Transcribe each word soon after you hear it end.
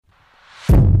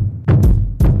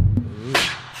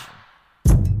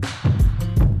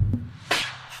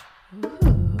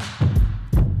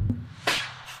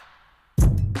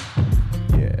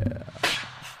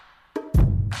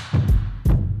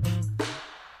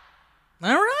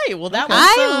right. Well, that was.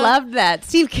 I loved that.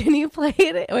 Steve, can you play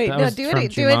it? Wait, That no, was do from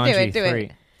it. Jumanji Do 3.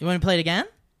 it. You want to play it again?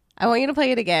 I want you to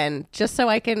play it again, just so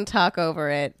I can talk over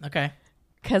it, Okay.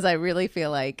 because I really feel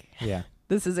like Yeah.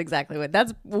 this is exactly what.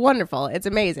 That's wonderful. It's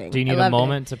amazing. Do you I need a loved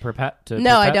moment it. to prepare?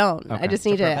 No, I don't. Okay. I just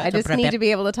need to. I just need to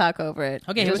be able to talk over it.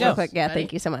 Okay, here we just real go. quick. Yeah, Ready?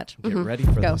 thank you so much. Get Mhm. ready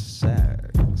for Go. the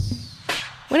sex.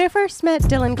 When I first met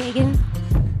Dylan Gagan,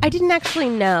 I didn't actually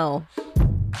know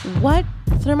what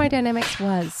thermodynamics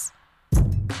was.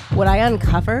 What I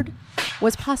uncovered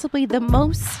was possibly the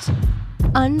most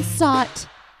unsought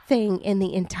thing in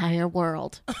the entire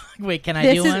world. Wait, can I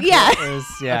This do is one? yeah.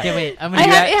 Yeah. Okay, wait. I'm I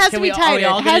gonna. have, it has can to be we, tighter. Are we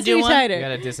all It gonna has to do be one? tighter. You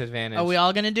got a disadvantage. Are we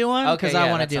all gonna do one? Okay, Because yeah, I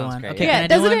want to that do sounds one. great. Okay, Yeah, can I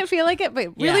do doesn't one? it feel like it? But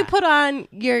really Yeah. put on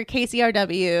your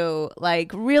KCRW.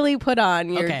 Like really put on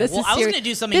your. Okay. This Well, is I was serious. gonna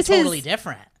do something This totally is-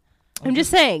 different. I'm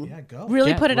just saying. Yeah, go.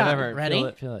 Really Yeah, put it whatever. on.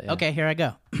 Ready? Feel it, yeah. Okay, here I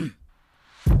go.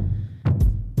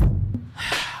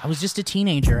 I was just a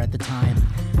teenager at the time.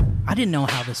 I didn't know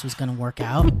how this was going to work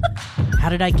out. How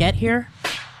did I get here?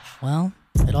 Well,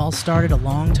 it all started a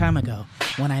long time ago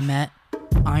when I met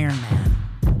Iron Man.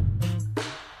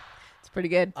 It's pretty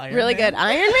good. Iron really Man? good.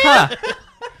 Iron Man.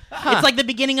 It's like the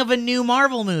beginning of a new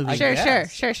Marvel movie. Sure.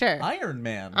 Yes. Iron Iron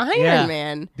Man. Yeah.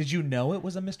 Man. Did you know it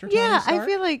was a Mr. Tony Yeah, Stark? I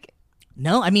feel like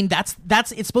No, I mean that's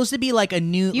it's supposed to be like a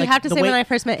new. you like, have to the say way, when I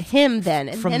first met him, then,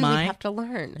 and From then my- we have to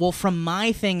learn. Well, from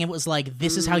my thing, it was like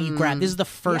this is how you grab. This is the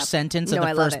first Yep. sentence No, of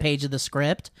I the love first it. page of the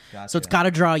script. Gotcha. So it's got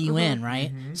to draw you in, right?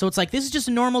 So it's like this is just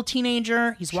a normal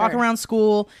teenager. He's walking Sure. around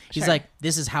school. He's Sure. like,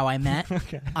 this is how I met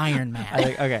Iron Man. I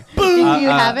think, okay. Do you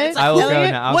have it? I will go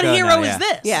Elliot? now. I'll What go hero now, is yeah.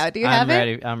 this? Yeah, do you I'm have it?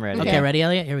 ready. I'm ready. Okay, ready,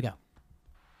 Elliot? Here we go.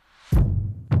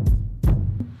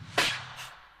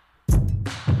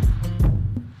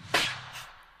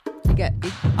 You get.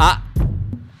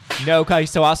 No, okay,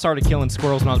 so I started killing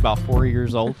squirrels when I was about 4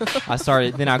 years old.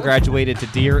 Then I graduated to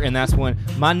deer, and that's when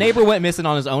my neighbor went missing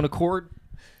on his own accord.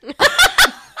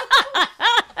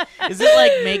 Is it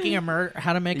like making a murder?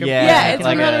 How to make a Yeah, Yeah, it's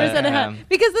like 100% a,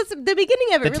 because that's the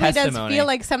beginning of it the really does testimony. feel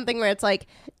like something where it's like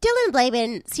Dylan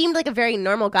Blavin seemed like a very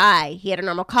normal guy. He had a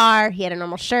normal car, he had a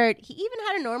normal shirt, he even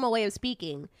had a normal way of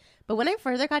speaking. But when I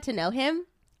further got to know him,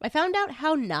 I found out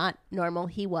how not normal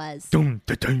he was.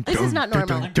 This is not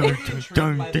normal.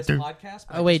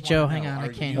 Oh wait, Joe, hang on, I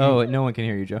can't hear. Oh, no one can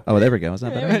hear you, Joe. Oh, there we go. Is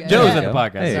that better? There we go. Joe's Yeah. at the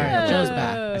podcast. Hey. Sorry, Joe's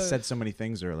back. I said so many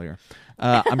things earlier.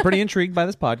 I'm pretty intrigued by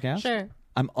this podcast. Sure.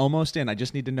 I'm almost in. I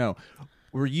just need to know.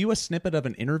 Were you a snippet of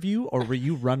an interview or were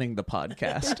you running the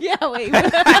podcast? Yeah, wait.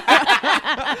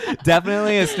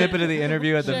 Definitely a snippet of the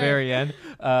interview at the very end.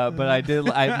 But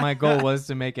my goal was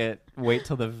to make it wait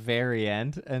till the very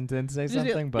end and then say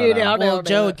something. But Dude, I'll Well, do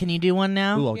Joe, it. can you do one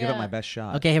now? Ooh, I'll give it Yeah. my best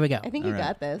shot. Okay, here we go. I think you All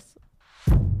right. got this.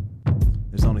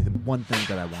 There's only one thing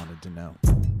that I wanted to know.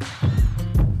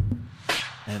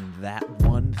 And that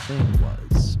one thing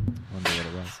was... wonder what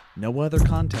it was. No other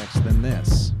context than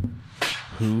this.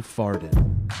 Who farted?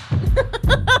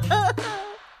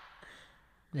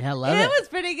 Yeah, love It it. was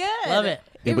pretty good. Love it.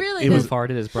 It really Who was.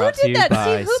 Farted is brought did to you that?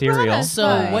 by Steve, who brought Cereal. us So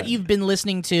Right. what you've been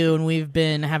listening to and we've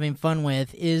been having fun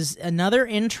with is another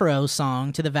intro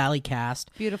song to the Valley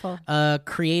Cast, Beautiful.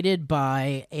 created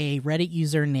by a Reddit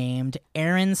user named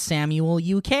Aaron Samuel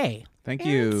UK. Thank Aaron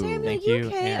you. Samuel. Thank you.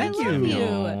 UK, and I love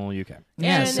Samuel UK.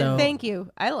 Yeah, And so thank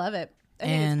you. I love it. I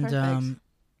think it's and perfect.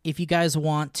 if you guys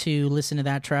want to listen to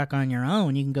that track on your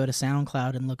own, you can go to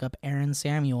SoundCloud and look up Aaron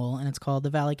Samuel, and it's called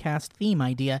the Valley Cast theme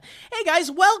idea. Hey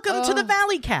guys, welcome to the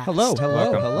Valley Cast. Hello, hello,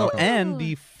 Welcome, hello. welcome. And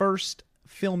the first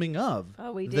filming of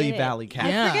We did the it. Valley Cast.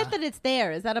 Yeah. I forget that it's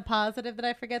there. Is that a positive that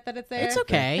I forget that it's there? It's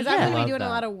okay. Because Yeah. I'm I going to love be doing that. a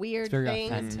lot of weird It's very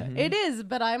things. authentic. It is,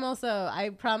 but I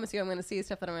promise you I'm going to see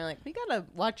stuff that I'm like, we got to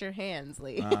watch your hands,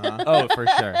 Lee. Oh, for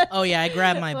sure. Oh yeah, I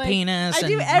grab my Like, penis I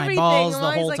do and my everything. balls I'm the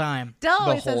always whole like, time. Del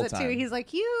always whole says it too. time. He's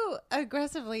like, you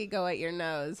aggressively go at your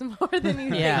nose more than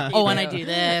you Yeah. think you Oh, and do. I do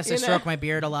this. I You know? stroke my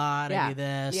beard a lot. Yeah. I do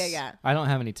this. Yeah, yeah. I don't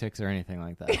have any ticks or anything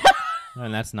like that.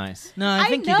 And that's nice. No, I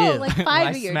think know, you do. like When 5 I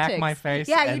of your smack ticks. my face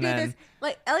Yeah, you and do then- this.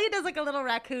 Like Elliot does like a little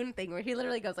raccoon thing where he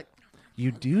literally goes like,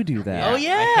 You do that. Oh I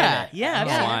yeah, hate it. yeah. I don't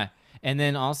know Yeah. why. And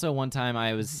then also one time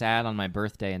I was sad on my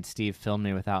birthday and Steve filmed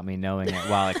me without me knowing it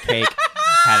while a cake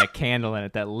had a candle in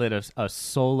it that lit a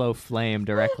solo flame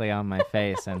directly on my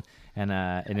face and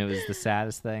it was the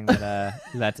saddest thing that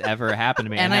that's ever happened to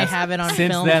me. And I that's- have it on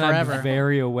since film then forever. I'm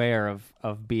very aware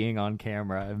of being on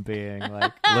camera and being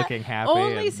like looking happy.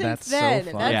 only and since that's so then.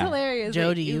 fun. That's Yeah. hilarious. Joe,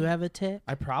 Like, do you have a tick?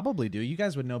 I probably do. You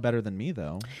guys would know better than me,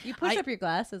 though. You push I- up your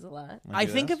glasses a lot. I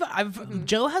think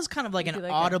Joe has kind of like You an do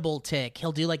like audible tick.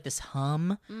 He'll do like this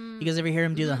hum. You guys ever hear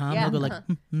him do the hum? Yeah. He'll go like,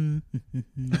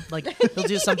 like he'll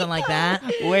do something like that.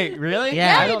 Wait, really?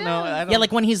 Yeah. I don't know. I don't... Yeah,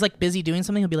 like when he's like busy doing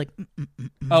something, he'll be like,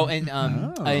 Oh,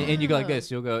 and you go like this.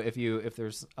 You'll go if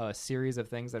there's a series of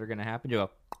things that are going to happen. You go.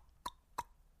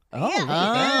 Oh,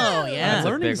 oh, yeah. I'm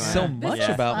learning big one. so much is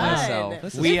about fun. myself.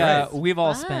 This is great. We've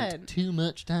all Fun. spent too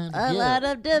much time A together. lot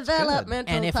of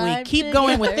developmental and if we time keep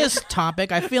going with together. this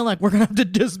topic, I feel like we're gonna have to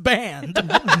disband.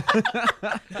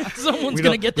 Someone's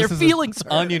gonna get their feelings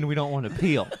hurt. Onion we don't want to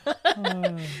peel.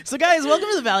 So, guys, welcome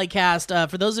to the Valleycast.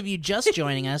 For those of you just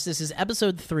joining us, this is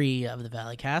episode 3 of the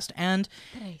Valleycast, and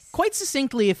quite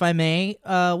succinctly, if I may,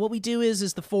 what we do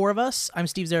is the four of us. I'm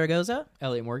Steve Zaragoza,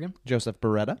 Elliot Morgan. Joseph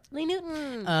Beretta. Lee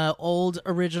Newton. old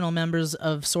original members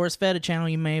of SourceFed, a channel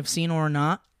you may have seen or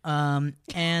not, and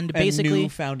And basically new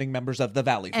founding members of the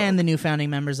Valley Folk. and the new founding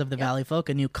members of the Valley Folk,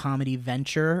 a new comedy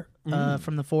venture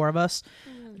from the four of us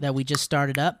that we just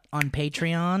started up on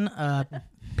Patreon.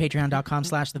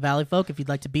 Patreon.com/The Valley Folk. If you'd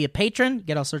like to be a patron,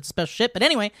 get all sorts of special shit. But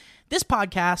anyway, this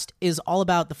podcast is all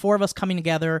about the four of us coming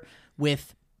together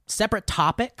with separate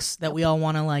topics that we all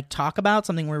want to like talk about,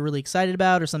 something we're really excited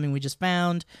about or something we just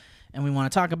found and we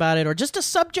want to talk about it, or just a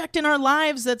subject in our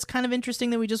lives that's kind of interesting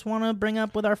that we just want to bring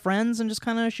up with our friends and just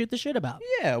kind of shoot the shit about.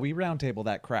 Yeah, we roundtable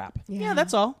that crap. Yeah,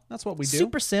 that's all. That's what we do.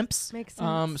 Super simps. Makes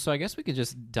sense. So I guess we could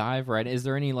just dive right. Is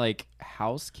there any like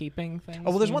housekeeping things? Oh,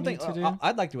 well, there's we one thing. need to do?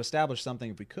 I'd like to establish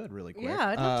something if we could really quick. Yeah,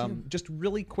 I'd love to. Just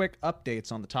really quick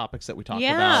updates on the topics that we talked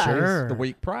Yeah. about Sure. the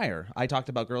week prior. I talked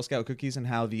about Girl Scout cookies and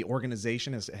how the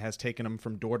organization has taken them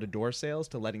from door-to-door sales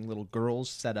to letting little girls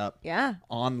set up Yeah.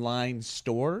 online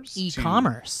stores. to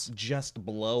E-commerce. just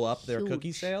blow up their cookie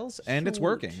Huge. sales, and it's Huge.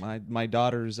 working. My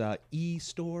daughter's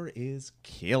e-store is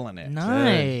killing it.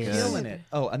 Nice. Killing it.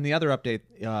 Oh, and the other update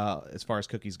as far as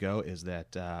cookies go is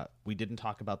that we didn't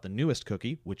talk about the newest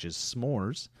cookie, which is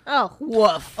s'mores. Oh,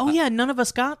 woof. Oh, yeah, none of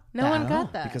us got No that. one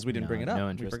got that. Because we didn't No, bring it up. no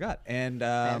We interest. forgot. And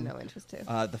I have no interest too.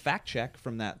 the fact check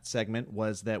from that segment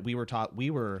was that we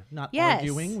were not Yes.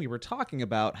 arguing. We were talking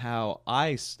about how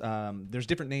there's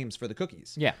different names for the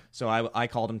cookies. Yeah. So I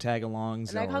called them tag-alongs.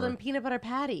 And I called or- them peanut butter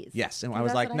patties. Yes, and I Because was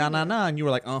that's like, what nah, I nah, knew. nah, and you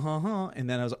were like, and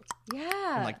then I was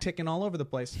Yeah. like ticking all over the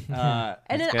place. And That's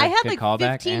then good. I had Good like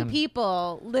callback 15 and-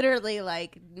 people literally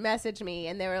like message me,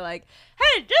 and they were like,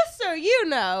 "Hey, just so you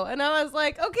know," and I was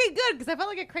like, "Okay, good," because I felt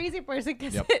like a crazy person.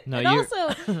 Cause Yep. No, and you're-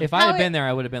 also, If I how had been it- there,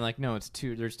 I would have been like, no, it's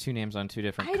two. There's two names on two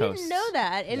different I coasts. didn't know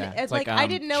that, and Yeah, it's it's like like, I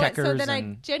didn't know it. So Checkers then I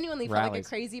and genuinely felt like a Rallies.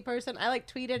 crazy person. I like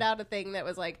tweeted out a thing that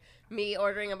was like me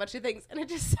ordering a bunch of things, and it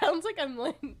just sounds like I'm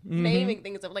like, naming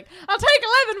things. I'm like, I'll take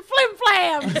 11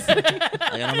 flim flams.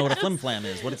 I don't know what a flim flam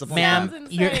is. What is a flim Ma'am, flam?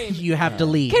 Sounds you insane. you have to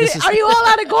leave. Can This you- is are you all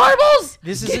out of Gorbles?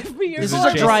 this is Give me your this is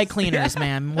Gorbles. a dry cleaners,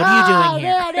 ma'am. What are you doing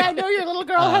here? Man, I know your little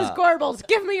girl has Gorbles.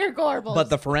 Give me your Gorbles. But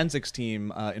the forensics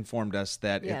team informed us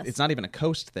that Yes. it's not even a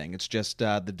coast thing. It's just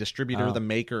the distributor, Oh. the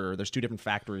maker. There's two different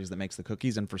factories that makes the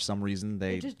cookies, and for some reason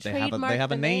they just have trademark a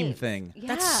the name names. thing. Yeah.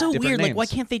 That's so Different weird. Like, why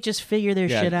names. can't they just figure their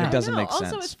Yeah, shit it out? doesn't No, make also,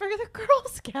 sense. it's for the Girl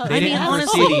Scouts. They I didn't mean,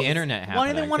 foresee honestly, the internet happening. why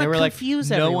do they wanna were like, confuse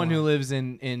no everyone? one who lives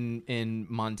in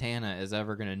Montana is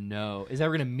ever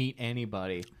gonna meet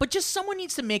anybody. But just someone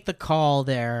needs to make the call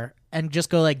there and just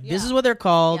go like, this Yeah. is what they're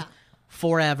called Yeah.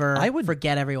 forever. I would-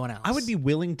 forget everyone else. I would be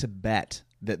willing to bet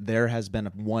that there has been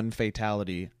one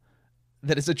fatality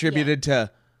that is attributed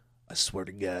to. I swear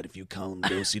to God, if you call him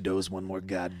Dosey-Dos one more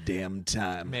goddamn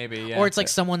time. Maybe, yeah. Or it's like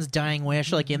someone's dying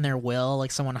wish, like in their will,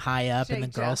 like someone high up in the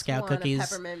Jake Girl just Scout want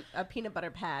cookies. a peanut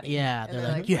butter patty. Yeah, And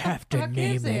they're like, you have to "Fuck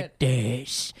name is it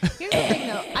this. Here's the thing,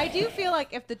 though. I do feel like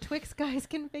if the Twix guys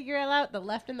can figure it out, the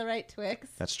left and the right Twix,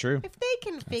 That's true. if they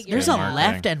can figure There's it a out. marketing.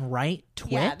 left and right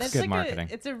Twix. Yeah, that's Good like marketing.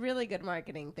 it's a really good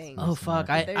marketing thing. Oh fuck!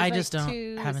 There's I like just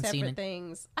two haven't separate seen it.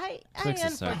 things. I Twix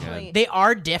is so good. unfortunately They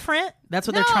are different. That's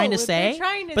what they're No, trying to they're say.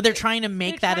 trying to but they're do- trying to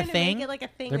make they're that a trying to make thing. it like a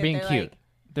thing They're that being they're cute. like-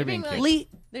 They're being like- cute. Lee,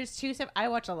 There's two separate. I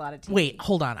watch a lot of TV. wait,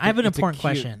 hold on. I have an It's a important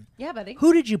cute- question. Yeah, buddy.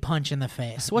 Who did you punch in the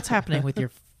face? What's happening with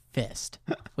your fist?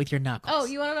 With your knuckles? Oh,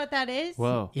 you want to know what that is?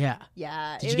 Whoa. Yeah.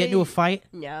 Yeah. Did you get into a fight?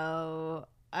 No.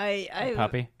 I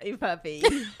Puppy? A puppy.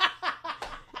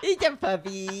 It's a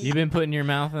puppy. You've been putting your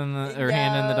mouth in or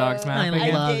hand in the dog's mouth I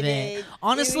again? love did it. it.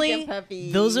 Honestly, It was a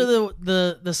puppy. those are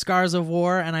the scars of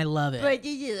war, and I love it. But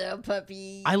you little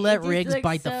puppy. I let It just Riggs looks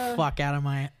bite the so- fuck out of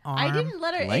my arm. I didn't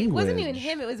let her. It wasn't even Language.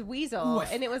 him. It was Weasel,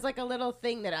 and it was like a little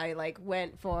thing that I like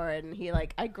went for, and he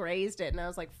like I grazed it, and I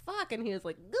was like fuck, and he was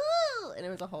like Goo! And it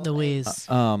was a whole The thing. wheeze.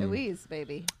 The wheeze,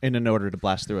 baby. And in order to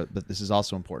blast through it, but this is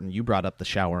also important. You brought up the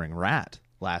showering rat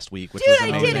last week, which Dude, was I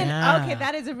amazing. didn't. Yeah. Okay,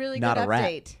 that is a really Not good a rat.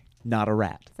 update. Not a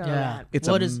rat. So Yeah. rad. It's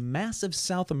What a is- massive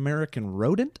South American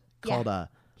rodent Yeah. called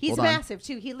He's hold on. massive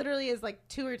too. He literally is like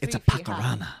 2 or 3 It's a feet high.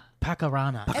 pacarana.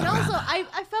 Pacarana. And also,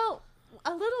 I felt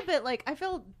a little bit like I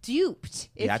felt duped.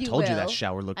 If Yeah, I you told you will. that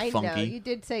shower looked I funky. know you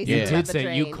did say. Yeah. something You did about the say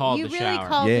drain. you called you the really shower.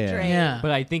 called Yeah. the drain. Yeah.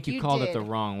 But I think you You called it did. the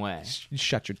wrong way.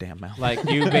 Shut your damn mouth. Like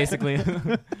you basically,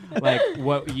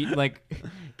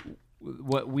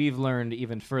 what we've learned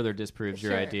even further disproves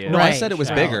your Sure. idea. No, Right. I said it was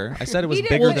Shower. bigger. I said it was He did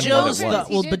bigger Well, than Joe's what it was.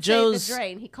 the- well, he but did say Joe's- the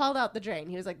drain. He called out the drain.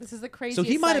 He was like, "This is the craziest." So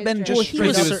he might have been sized just drain.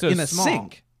 Well, he was so in a small.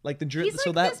 sink. Like the He's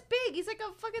so like that this big. He's like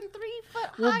a fucking 3 foot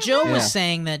high. Well, Joe man. was Yeah.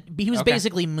 saying that he was Okay.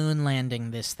 basically moon landing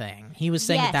this thing. He was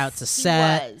saying Yes, that that's a he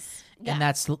set, was. Yeah. and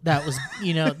that was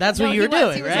that's No, what you were he was.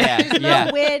 doing, He was right? like, Yeah, There's yeah.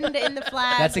 no wind in the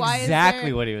flag. That's Why is exactly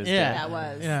there... what he was Yeah. doing. That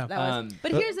was. Yeah. That was. Um,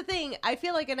 But here's the thing. I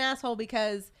feel like an asshole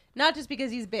because not just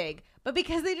because he's big, but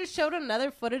because they just showed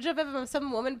another footage of him of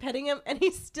some woman petting him, and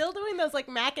he's still doing those like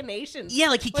machinations. Yeah,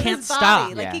 like he with can't his body.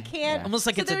 stop. Like Yeah, he can't. yeah. Almost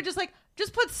like so it's they a- were just like,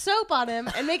 just put soap on him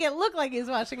and make it look like he's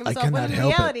washing himself. cannot When in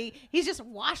help it. reality, he's just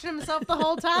washing himself the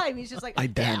whole time. He's just like, I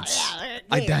dance.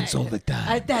 I dance all the time.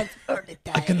 I dance all the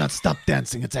time. I cannot stop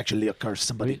dancing. It's actually a curse.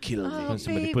 Somebody killed me. Oh,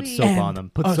 Somebody put baby. soap And on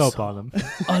them. Put also- soap on them.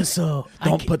 Also,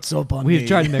 Don't put soap on We've me.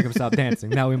 tried to make him stop dancing.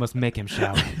 Now we must make him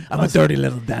shower. I'm a dirty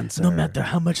little dancer. no matter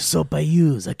how much soap I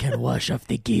use, I can wash off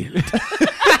the guilt.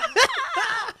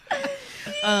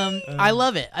 I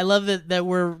love it. I love that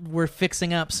we're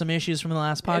fixing up some issues from the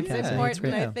last podcast. It's I think it's important,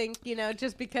 great. I think,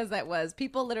 just because that was.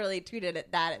 People literally tweeted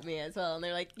that at me as well, and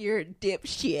they're like, "You're a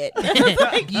dipshit."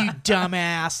 You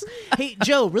dumbass. Hey,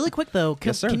 Joe, really quick though,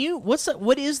 Yes, sir. can you?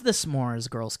 What is the s'mores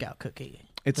Girl Scout cookie?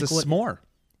 It's Like a what- s'more.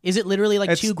 Is it literally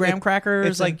like It's- two graham crackers?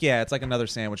 It's like it's like another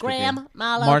sandwich. Graham, cookie.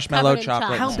 mallow, marshmallow, covered in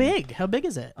chocolate. how chocolate. big? How big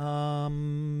is it?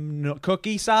 No,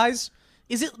 cookie size.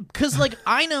 Is it because like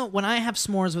I know when I have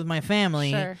s'mores with my family,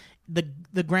 Sure.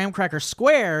 the graham cracker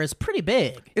square is pretty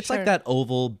big. It's Sure. like that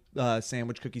oval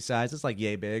sandwich cookie size. It's like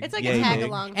yay big. It's like yay a tag big.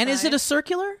 along. And is it a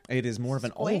circular? It is more of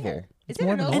an Square. oval. Is It's it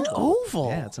more an of An oval.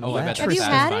 Yeah, it's an Oh, I oval. bet Have that's you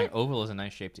had satisfying. it? Oval is a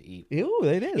nice shape to eat. Ew,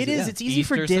 it is. It is. yeah. It's easy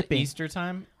for Easter, dipping. Easter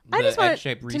time. I just the want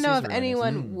egg-shaped to Reese's know if were really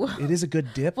anyone It is a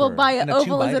good dip. will buy an and a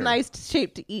oval as a two-biter. nice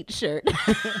shape to eat shirt.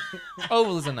 nice.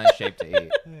 Oval is a nice shape to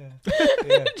eat.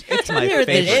 It's my Here at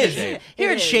the- favorite is. shape. Here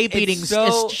It at is. Shape It's Eating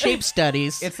so- Shape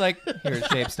Studies, It's like here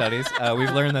at Shape Studies,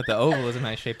 we've learned that the oval is a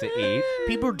nice shape to eat.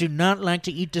 people do not like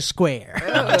to eat the square.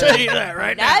 I'll tell you that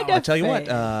right now. I'll tell you what,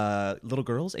 little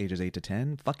girls ages 8 to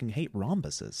 10 fucking hate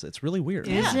rhombuses. It's really weird.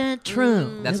 Is it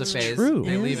true? That's It's a phase. true.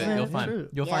 They leave Is it. You'll that find. true?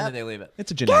 You'll Yep. find that they leave it.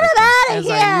 It's a genetic thing. Out of As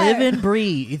I live and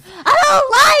breathe. I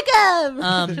don't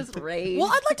like him. Just rage. Well,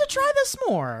 I'd like to try this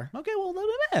more. Okay, well,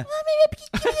 Maybe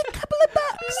give me a couple of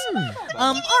bucks.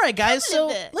 All right, guys. So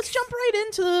let's jump right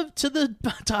into the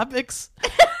topics,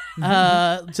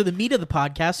 to the meat of the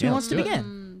podcast. Who Yeah, wants to let's do it.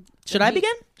 begin? Should I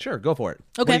begin? sure, go for it.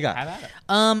 Okay. What do you got? Have at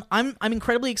it. I'm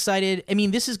incredibly excited. I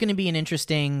mean, this is going to be an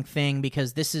interesting thing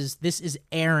because this is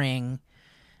airing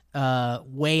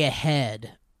way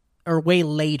ahead or way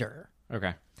later.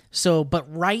 Okay. So, but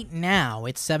right now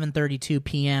it's 7:32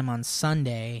 p.m. on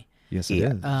Sunday, Yes, it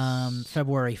is.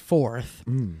 February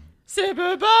 4th.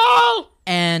 Super Bowl.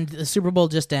 And the Super Bowl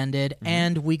just ended,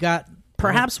 and we got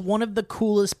perhaps one of the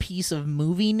coolest piece of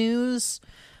movie news.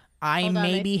 I Hold on,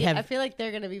 maybe I have. feel like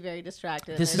they're going to be very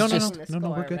distracted. This They're is just- checking the no,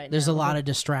 we're score good. right There's now. a lot of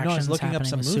distractions looking up happening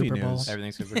some with movie Super Bowl. news.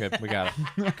 Everything's super good. We got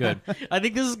it. Good. I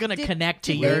think this is going to Did- connect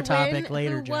to did your they topic win?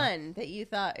 later, Who Joe. won that you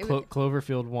thought? It was,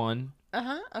 Cloverfield won,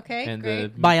 Okay, and great.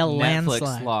 the By a Netflix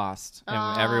landslide. lost. And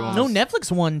Aw. everyone. No, was-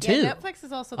 Netflix won too. Yeah, Netflix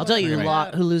is also. I'll the tell one you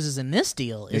that who won. loses in this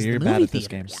deal is You're the bad movie at this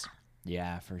theaters. game.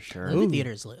 Yeah, for sure. Movie Ooh.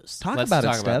 theaters lose. Talk Let's about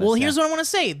talk it, about Steph. it. Well, here's what I want to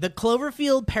say. The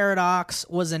Cloverfield paradox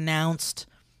was announced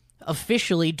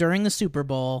officially during the Super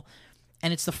Bowl,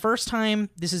 and it's the first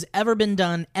time this has ever been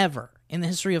done ever in the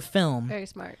history of film Very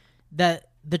smart. that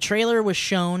the trailer was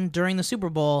shown during the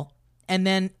Super Bowl, and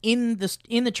then in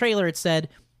the trailer it said,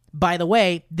 by the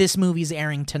way, this movie's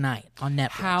airing tonight on Netflix.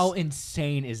 How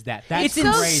insane is that? That's It's So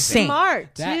crazy. insane.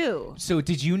 smart That- too. So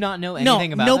did you not know No,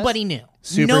 anything about nobody this? knew.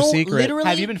 Super no, secret. Literally,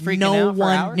 Have you been freaking no out for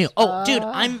one hours? knew. Oh, dude,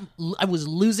 I was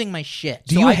losing my shit.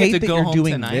 Do So you I get hate to that go you're home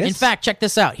doing tonight? this? In fact, check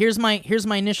this out. Here's my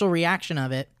initial reaction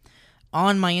of it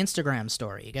on my Instagram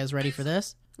story. You guys ready for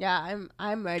this? Yeah,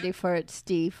 I'm ready for it,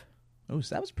 Steve. oh,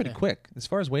 so that was pretty quick. As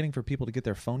far as waiting for people to get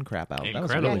their phone crap out, that was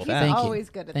Incredible. really He's fast. Thank you. always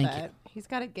good at Thank that. you. He's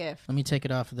got a gift. Let me take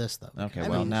it off of this though. Okay, I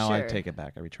well mean, now I sure. take it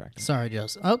back. I retract it. Sorry,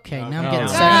 Joseph. Okay, now I'm no, getting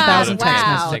no. 7,000 God, text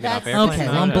wow, messages. Take it off that's airplane Okay,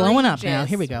 mode. well, I'm blowing up outrageous. now.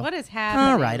 Here we go. What is happening?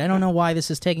 All right, I don't know why this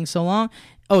is taking so long.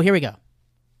 Oh, here we go.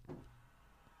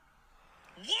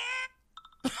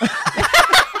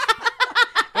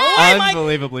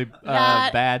 Unbelievably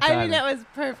bad timing. I mean, that was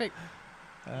perfect.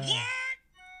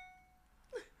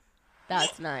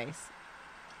 That's nice.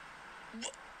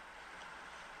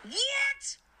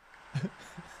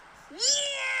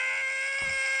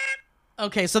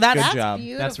 Okay, so that's Good job.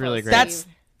 Beautiful, That's really great. That's,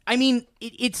 Steve. I mean,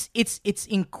 it's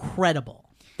incredible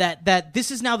that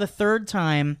this is now the third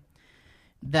time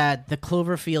that the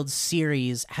Cloverfield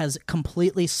series has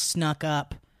completely snuck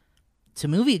up to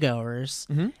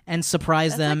moviegoers and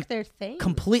surprised That's them like their thing.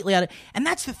 completely out of. And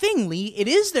that's the thing, Lee. It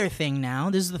is their thing now.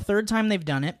 This is the third time they've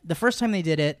done it. The first time they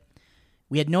did it,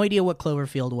 we had no idea what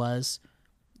Cloverfield was.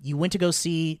 You went to go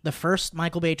see the first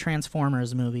Michael Bay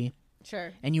Transformers movie,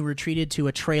 Sure. and you retreated to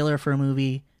a trailer for a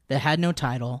movie that had no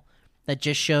title, that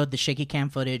just showed the shaky cam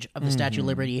footage of the Statue of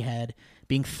Liberty head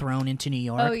being thrown into New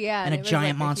York. Oh, yeah, and and a it was giant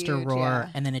like a monster huge, roar, yeah.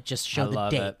 and then it just I showed the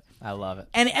love date. it. I love it.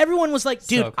 And everyone was like,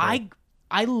 dude, So cool.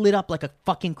 I lit up like a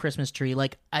fucking Christmas tree.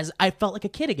 Like, as I felt like a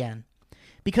kid again.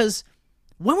 Because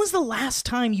when was the last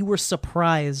time you were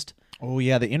surprised? Oh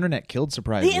yeah, the internet killed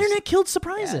surprises. The internet killed Yeah,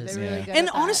 surprises. they're really good And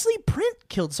at that. honestly, print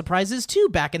killed surprises too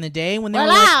back in the day when they Well,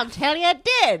 were like, I'll tell you it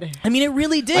did. I mean, it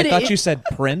really did. I thought It- you said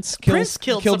Prince Prince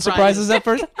killed surprises at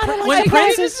first. when I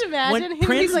Prince, just imagine when him,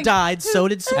 Prince he's like- died, so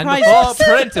did And surprises.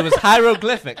 before Prince, it was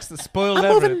hieroglyphics that spoiled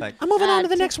everything. I'm moving on to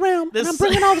the next round. And I'm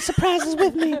bringing all the surprises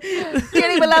with me.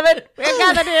 Dearly beloved, we're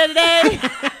gathered here today.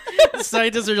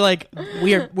 Scientists are like,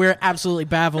 we're absolutely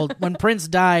baffled. When Prince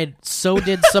died, so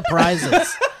did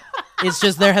surprises. It's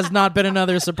just there has not been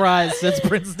another surprise since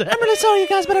Prince died. I'm really sorry, you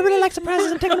guys, but I really like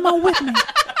surprises. I'm taking them all with me.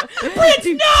 Prince,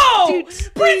 no!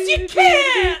 Prince, you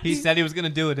can't! He said he was going to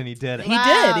do it, and he did it. He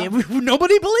Wow. did.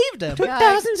 Nobody believed him.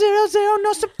 2000,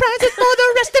 no surprises for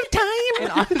the rest of time.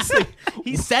 And honestly,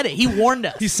 He said it. He warned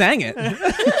us. He sang it.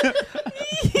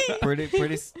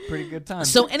 pretty good time.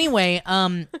 So anyway,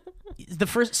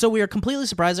 so we were completely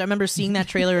surprised. I remember seeing that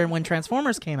trailer when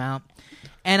Transformers came out,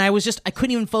 and I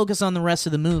couldn't even focus on the rest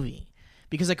of the movie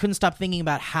because I couldn't stop thinking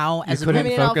about how you as a couldn't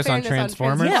movie. in all focus on fairness, on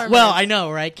Transformers? Yeah, well, I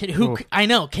know, right? Oof. I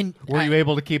know. Were you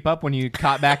able to keep up when you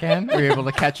caught back in? Were you able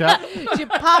to catch up? Did you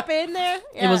pop in there?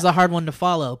 It was a hard one to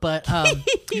follow, but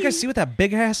You guys see what that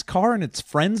big ass car and its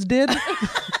friends did?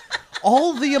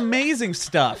 All the amazing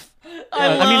stuff. I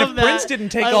mean, love if that. Prince didn't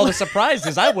take all the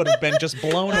surprises, I would have been just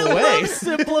blown away.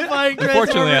 simplifying.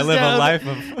 Unfortunately, I Transformers live down. a life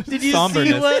of Did you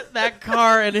somberness. see what that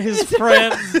car and his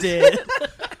friends did?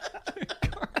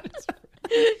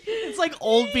 It's like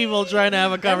old people trying to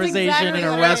have a conversation exactly in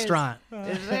a what it is. restaurant.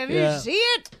 Did Yeah. you see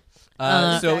it?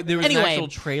 So there was Anyway, an actual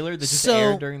trailer that just so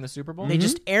aired during the Super Bowl? They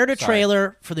just aired a Sorry.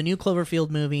 trailer for the new Cloverfield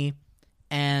movie,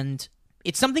 and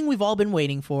it's something we've all been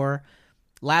waiting for.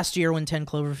 Last year when 10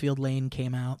 Cloverfield Lane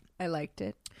came out, I liked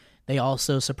it. they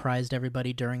also surprised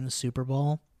everybody during the Super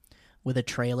Bowl with a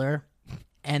trailer.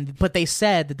 But they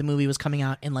said that the movie was coming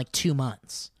out in like 2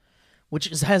 months, which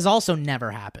has also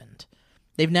never happened.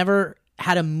 They've never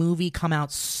had a movie come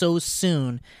out so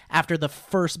soon after the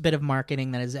first bit of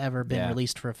marketing that has ever been Yeah.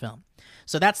 released for a film.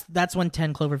 So that's when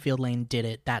 10 Cloverfield Lane did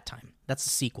it that time. That's a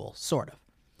sequel, sort of.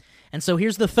 And so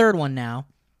here's the third one now.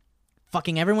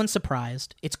 Fucking everyone's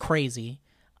surprised. It's crazy.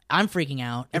 I'm freaking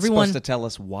out. It's Everyone supposed to tell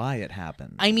us why it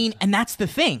happened. I mean, and that's the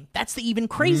thing. That's the even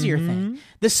crazier thing.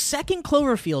 The second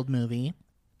Cloverfield movie,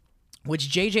 which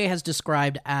JJ has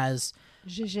described as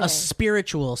a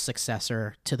spiritual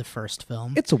successor to the first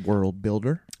film. It's a world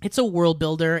builder. It's a world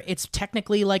builder. It's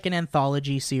technically like an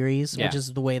anthology series, which Yeah.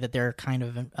 is the way that they're kind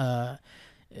of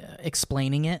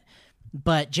explaining it.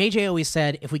 But JJ always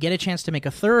said, if we get a chance to make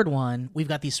a third one, we've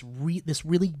got this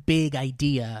really big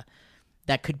idea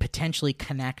that could potentially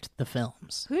connect the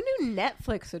films. Who knew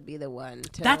Netflix would be the one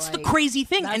to That's the like- crazy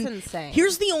thing. That's and insane.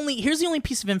 Here's the only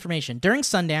piece of information. During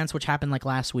Sundance, which happened like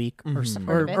last week Heard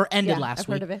of it. or ended Yeah, last I've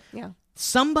week, heard of it. Yeah.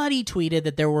 somebody tweeted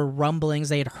that there were rumblings.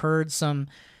 They had heard some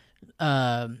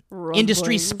industry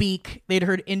Rumblings. speak. They'd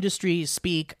heard industry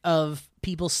speak of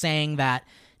people saying that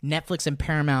Netflix and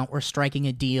Paramount were striking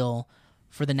a deal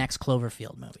for the next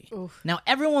Cloverfield movie. Now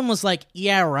everyone was like,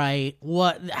 "Yeah, right.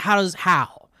 What?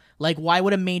 How? Like, why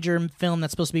would a major film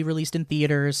that's supposed to be released in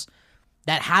theaters,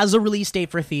 that has a release date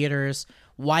for theaters,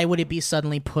 why would it be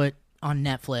suddenly put on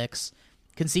Netflix?"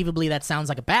 Conceivably, that sounds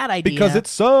like a bad idea. Because it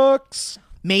sucks.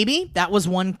 Maybe that was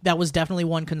definitely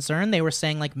one concern. They were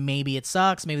saying like maybe it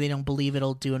sucks, maybe they don't believe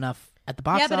it'll do enough at the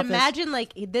box Yeah, but office. imagine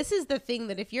like this is the thing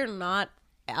that if you're not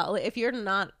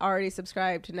already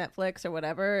subscribed to Netflix or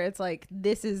whatever, it's like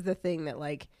this is the thing that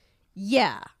like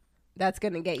yeah, that's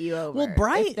gonna get you over. Well,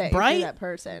 Bright if you're that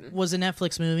person. was a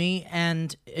Netflix movie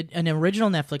and an original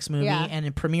Netflix movie, Yeah. and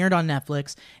it premiered on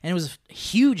Netflix, and it was a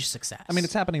huge success. I mean,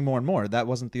 it's happening more and more. That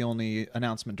wasn't the only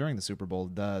announcement during the Super Bowl.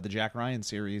 The Jack Ryan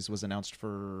series was announced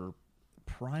for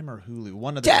Prime or Hulu.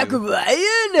 One of the two.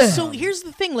 Ryan. So here's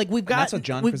the thing: like we've got that's with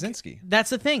John Krasinski. That's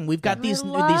the thing. We've got these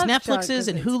love Netflixes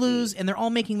John and Hulus, and they're all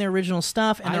making their original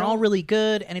stuff, and they're all really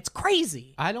good, and it's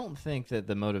crazy. I don't think that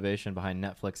the motivation behind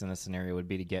Netflix in this scenario would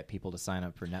be to get people to sign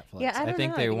up for Netflix. Yeah, I don't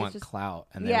think know. they I think want it's just- clout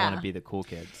and they Yeah. want to be the cool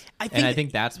kids. I I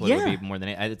think that's what it yeah. would be more than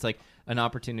it's like an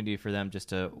opportunity for them just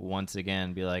to once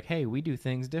again be like, hey, we do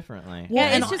things differently. Well,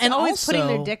 Yeah, and- it's just and always putting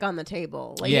their also- dick on the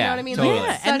table. Like, Yeah, you know what I mean? totally. Like,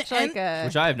 it's Yeah, such and- like a...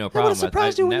 Which I have no That would problem have with.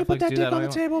 surprised you when you Netflix put that do dick that on the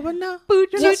way. table, but no.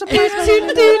 You're not surprised when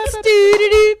you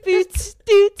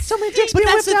So many dicks But being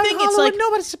that's whipped the out in thing, it's Hollywood, like-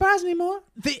 nobody's surprised anymore.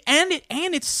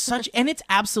 It's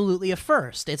absolutely a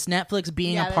first. It's Netflix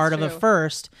being Yeah, a part that's of a true.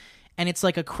 first, and it's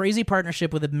like a crazy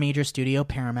partnership with a major studio,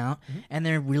 Paramount, and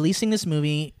they're releasing this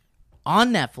movie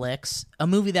on Netflix, a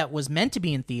movie that was meant to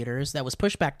be in theaters, that was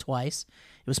pushed back twice.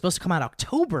 It was supposed to come out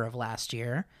October of last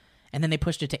year, and then they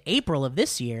pushed it to April of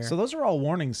this year. So those are all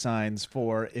warning signs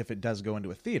for if it does go into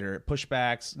a theater.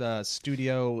 Pushbacks,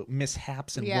 studio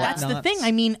mishaps, and Yeah. That's whatnot. the thing.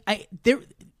 I mean, if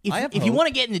you hope. want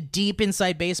to get into deep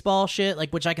inside baseball shit,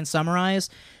 like which I can summarize,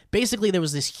 basically there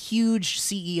was this huge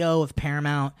CEO of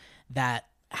Paramount that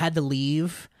had to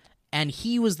leave, and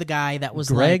he was the guy that was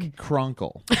Greg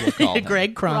Kronkel. We'll call him.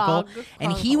 Greg Kronkel, Grog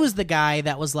and he Kronkel. was the guy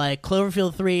that was like,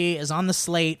 Cloverfield 3 is on the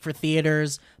slate for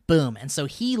theaters, boom. And so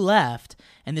he left,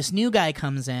 and this new guy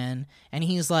comes in, and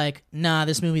he's like, nah,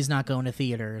 this movie's not going to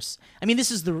theaters. I mean, this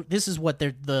is what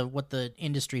the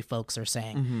industry folks are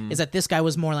saying, is that this guy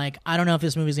was more like, I don't know if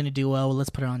this movie's going to do well, let's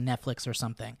put it on Netflix or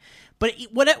something. But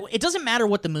it doesn't matter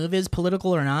what the move is,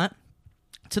 political or not.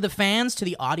 To the fans, to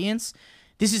the audience,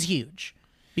 this is huge.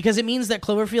 Because it means that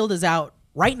Cloverfield is out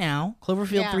right now.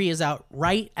 Cloverfield Yeah. 3 is out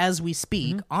right as we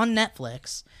speak on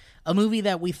Netflix. A movie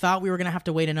that we thought we were going to have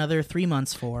to wait another 3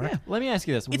 months for. Yeah, let me ask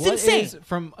you this: It's What insane. is,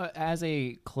 from as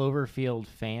a Cloverfield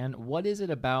fan, what is it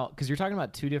about? Because you're talking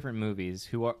about two different movies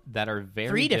that are very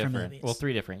Three different movies. Well,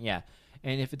 three different, yeah.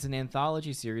 And if it's an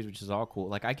anthology series, which is all cool,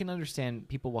 like I can understand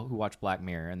people who watch Black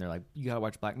Mirror and they're like, "You gotta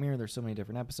watch Black Mirror." There's so many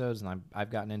different episodes, and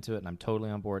I've gotten into it, and I'm totally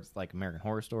on board. It's like American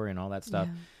Horror Story and all that stuff.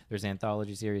 There's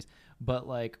anthology series, but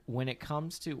like when it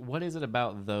comes to what is it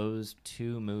about those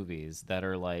two movies that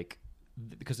are like,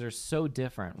 because they're so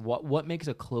different? What makes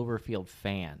a Cloverfield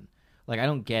fan? Like I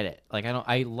don't get it. Like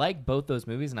I like both those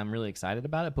movies and I'm really excited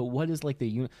about it. But what is like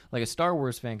like a Star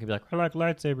Wars fan could be like, I like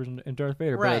lightsabers and Darth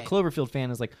Vader. Right. But a Cloverfield fan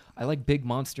is like, I like big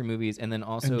monster movies and then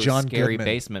also And John scary Goodman.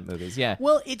 basement movies. Yeah.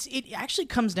 Well, it actually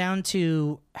comes down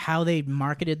to how they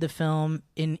marketed the film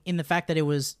in the fact that it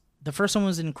was, the first one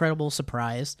was an incredible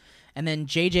surprise, and then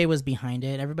JJ was behind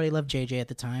it. Everybody loved JJ at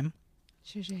the time.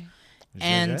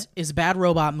 And it's a bad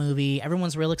robot movie.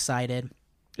 Everyone's real excited.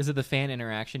 Is it the fan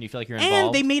interaction? You feel like you're involved?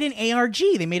 And they made an ARG.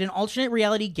 They made an alternate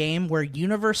reality game where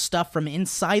universe stuff from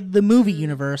inside the movie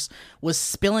universe was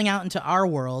spilling out into our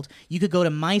world. You could go to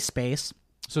MySpace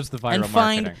so it's the viral and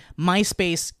find marketing.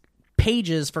 MySpace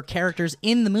pages for characters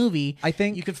in the movie. I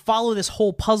think- you could follow this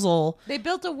whole puzzle. They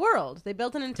built a world. They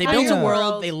built an They entire built a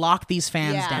world. They locked these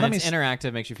fans Yeah. down. And it's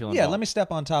interactive, makes you feel involved. Yeah, let me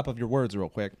step on top of your words real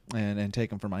quick and take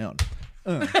them for my own.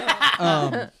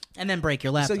 And then break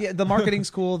your laptop. So yeah, the marketing's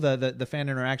cool, the fan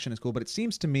interaction is cool, but it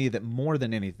seems to me that more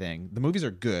than anything, the movies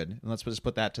are good, and let's just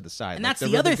put that to the side. And Like, that's they're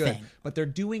the other good, thing. But they're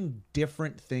doing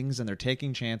different things and they're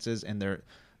taking chances and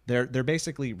they're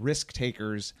basically risk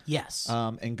takers. Yes.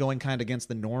 And going kind of against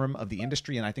the norm of the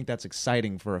industry, and I think that's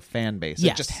exciting for a fan base.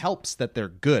 Yes. It just helps that they're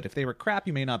good. If they were crap,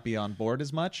 you may not be on board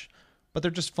as much, but they're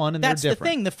just fun and That's they're the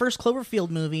different. thing. The first Cloverfield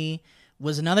movie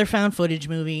was another found footage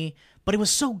movie, but it was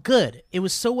so good. It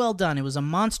was so well done. It was a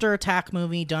monster attack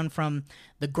movie done from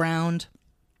the ground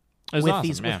It was with awesome,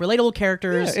 these yeah. with relatable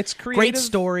characters. Yeah, it's great creative.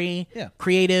 story, Yeah.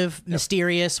 creative,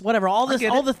 mysterious, whatever. All this,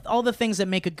 get all the things that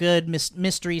make a good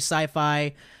mystery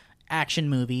sci-fi action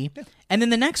movie. And then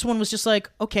the next one was just like,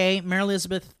 okay, Mary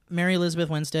Elizabeth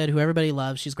Winstead, who everybody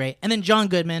loves, she's great, and then John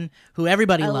Goodman, who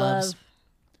everybody loves.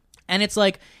 And it's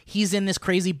like he's in this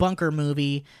crazy bunker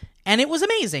movie, and it was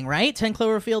amazing, right? 10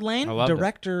 Cloverfield Lane. I loved it.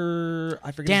 Director,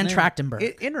 I forget Dan his name.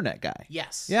 Trachtenberg. Internet guy.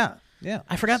 Yes. Yeah.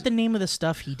 I forgot the name of the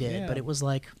stuff he did, Yeah. but it was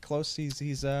like, Close. He's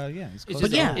It's close.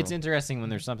 just, yeah. it's interesting when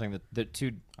there's something that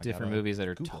two different movies that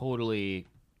are Google. totally,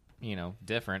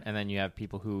 different, and then you have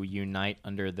people who unite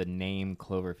under the name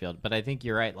Cloverfield. But I think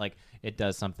you're right. Like it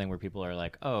does something where people are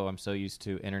like, "Oh, I'm so used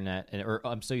to internet, or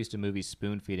I'm so used to movies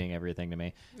spoon feeding everything to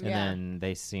me," and Yeah. then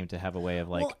they seem to have a way of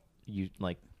Well-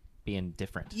 being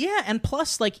different. yeah, and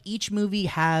plus, like each movie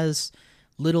has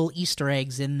little Easter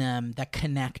eggs in them that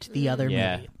connect the other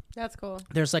Yeah. movie. That's cool.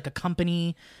 There's like a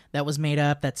company that was made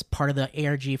up that's part of the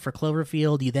ARG for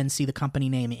Cloverfield. You then see the company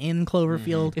name in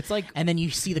Cloverfield. It's like- and then you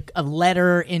see a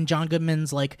letter in John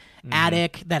Goodman's like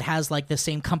attic that has like the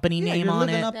same company Yeah, name you're on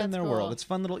living it. up in That's their cool. world. It's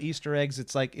fun little Easter eggs.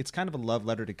 It's like it's kind of a love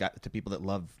letter to people that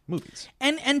love movies.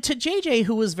 And to JJ,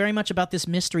 who was very much about this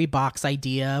mystery box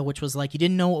idea, which was like you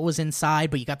didn't know what was inside,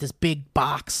 but you got this big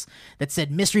box that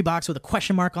said mystery box with a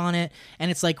question mark on it. And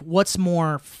it's like, what's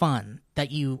more fun? That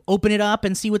you open it up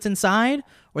and see what's inside,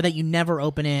 or that you never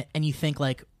open it and you think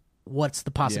like, what's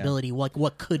the possibility?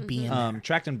 What could be in there?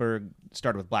 Trachtenberg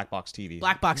started with Black Box TV.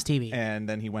 Black Box TV. And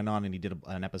then he went on and he did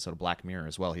an episode of Black Mirror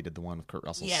as well. He did the one with Kurt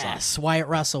Russell's son. Yes, Wyatt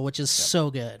Russell, which is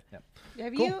so good.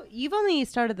 Have Cool. you've only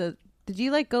started did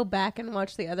you like go back and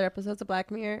watch the other episodes of Black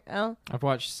Mirror, Al? I've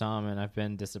watched some, and I've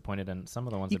been disappointed in some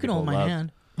of the ones You that can people hold my love.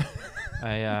 hand.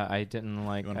 I didn't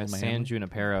like wanna hold my San hand?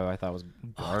 Junipero. I thought was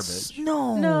garbage.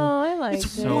 No, No, I liked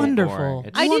It's it. So wonderful. boring.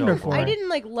 It's I so didn't. boring. I didn't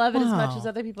like love it as much Wow. as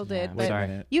other people Yeah, did. I'm but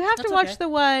sorry. you have That's to watch okay. the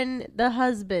one, the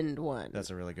husband one. That's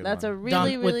a really good That's one. a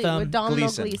really, with, really with Domhnall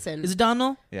Gleeson. Gleeson. Is it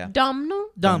Domhnall? Yeah. Domhnall?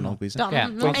 Domhnall. Gleeson.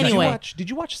 Domhnall. Yeah. Anyway. Did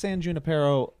you watch San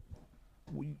Junipero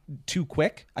too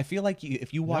quick? I feel like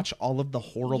if you watch all of the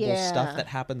horrible Yeah. stuff that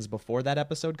happens before that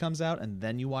episode comes out, and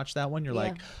then you watch that one, you're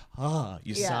Yeah. like,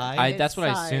 you Yeah. sigh. That's what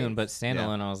I sides. assumed, but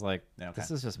standalone, I was like, Yeah, okay.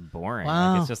 this is just boring.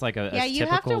 Wow. Like, it's just like a Yeah, you have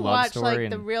typical to love watch story. like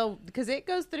the and real because it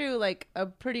goes through like a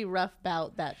pretty rough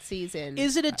bout that season.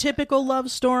 Is it a typical love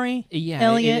story? Yeah,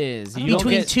 Elliot? it is. You don't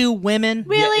Between get- two women?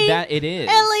 Really? Yeah, that it is.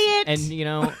 Elliot! And you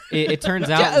know, it turns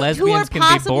Who out are lesbians can be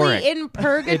possibly boring. in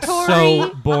purgatory. It's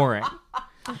so boring.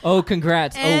 Oh,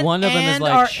 congrats! And- one of them is and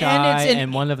like are- and shy, it's an-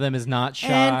 and one of them is not shy,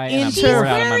 and and I'm inter- bored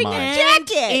out of my wearing mind. a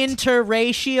jacket.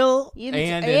 Interracial.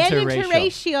 And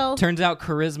interracial. Turns out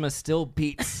charisma still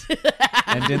beats.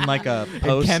 And in like a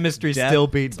post chemistry still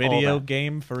beats all video that.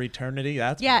 game for eternity.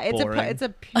 That's Yeah, it's boring. it's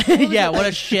a Yeah, what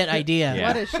a shit idea. Yeah.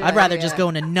 What a shit I'd rather idea. just go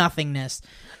into nothingness.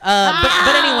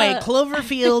 But anyway,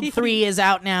 Cloverfield 3 is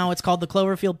out now. It's called The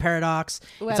Cloverfield Paradox.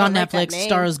 Ooh, I It's on don't like that Netflix. name.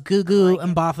 Stars Gugu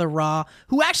Mbatha Raw,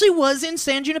 who actually was in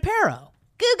San Junipero.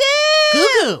 Goo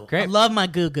Gugu. Great. I love my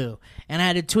Gugu. And I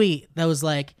had a tweet that was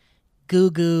like,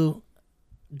 Gugu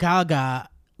Gaga,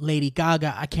 Lady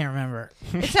Gaga. I can't remember.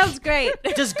 It sounds great.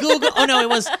 Does Gugu? Oh no, it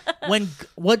was when.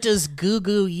 What does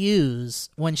Gugu use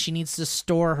when she needs to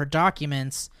store her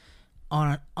documents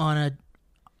on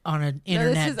an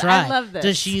internet is- I drive? love this.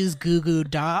 Does she use Gugu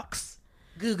Docs?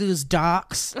 Gugu's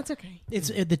Docs. That's okay.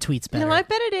 The tweet's better. No, I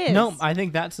bet it is. No, I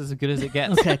think that's as good as it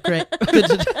gets. Okay, great.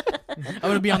 I'm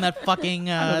gonna be on that fucking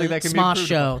don't think that can be Smosh improved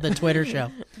show, the Twitter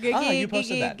show. you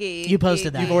posted that. You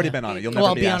posted that. You've already been on it. You'll Well, never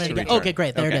I'll be be asked on it to again. return. Okay,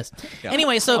 great. There it is. Yeah.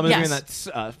 Anyway, so I was yes.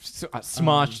 doing that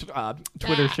smoshed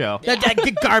Twitter show.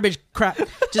 That garbage crap.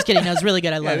 Just kidding. No, it's really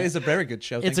good. I Yeah, love it it. is a very good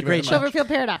show. It's Thank a you very great show. much. Cloverfield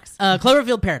Paradox.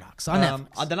 Cloverfield Paradox on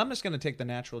Netflix. Then I'm just going to take the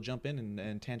natural jump in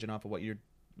and tangent off of what you're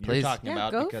Please. talking Yeah,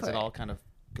 about go because for it it. all kind of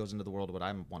goes into the world of what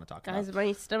I want to talk Guys, about.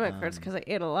 my stomach hurts because I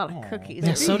ate a lot of cookies.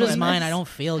 Yeah, so does Everyone mine. is- I don't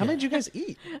feel How good. many did you guys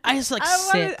eat? I was like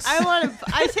 6. I want to.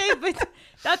 I say, but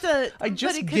that's a I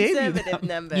just pretty gave you conservative them.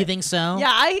 number. You think so? Yeah,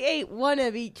 I ate one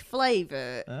of each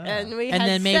flavor, and we And had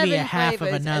then maybe 7 a half of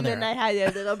flavors, and then another. I had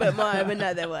a little bit more of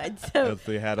another one. So If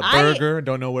they had a I- burger,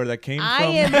 don't know where that came I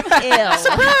from. am ill.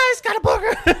 Surprise! Got a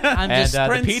burger. I'm And just. the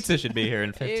Prince. pizza should be here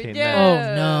in 15 Yeah. minutes.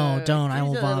 Oh, no, don't. I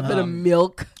will Just a little vomit. bit of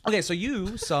milk. Okay, so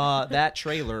you saw that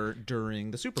trailer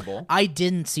during the Super Bowl. I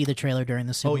didn't see the trailer during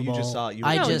the Super you Bowl. just saw it. You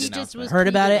I read the just announcement. heard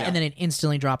about it, tweeted and then it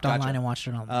instantly dropped Gotcha. online and watched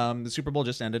it online. The Super Bowl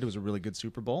just ended. It was a really good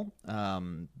Super Bowl.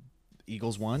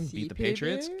 Eagles won, beat the baby.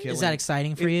 Patriots. Is that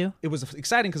exciting for you? It was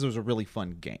exciting because it was a really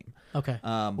fun game. Okay.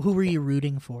 Um, Who were you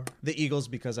rooting for? The Eagles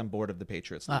because I'm bored of the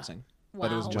Patriots losing.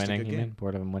 But it was Wow. just a Winning, good you mean? game.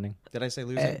 Bored of him winning. Did I say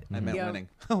losing? I meant yeah. winning.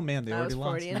 Oh man, they I already was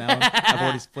lost. Freudian. Now I've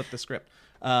already flipped the script.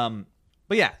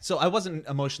 But yeah, so I wasn't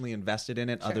emotionally invested in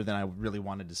it, other than I really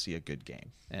wanted to see a good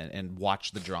game and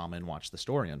watch the drama and watch the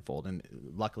story unfold. And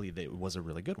luckily, it was a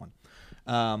really good one.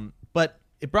 But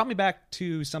it brought me back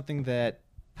to something that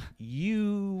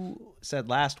you said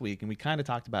last week, and we kind of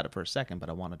talked about it for a second, but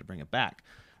I wanted to bring it back.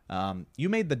 You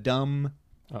made the dumb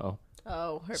Uh-oh.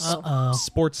 Oh, her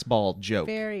sports ball joke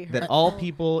Very that all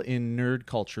people in nerd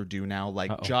culture do now,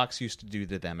 like jocks used to do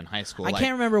to them in high school. I like,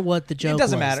 can't remember what the joke it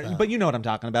doesn't was, matter, though. but you know what I'm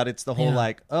talking about. It's the whole Yeah.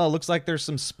 like, oh, looks like there's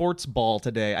some sports ball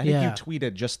today. I think Yeah. you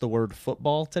tweeted just the word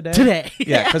football today. Today.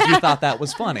 Yeah, because you thought that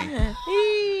was funny.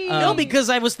 No, because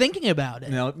I was thinking about it.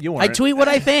 No, you I weren't. tweet what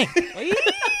I think.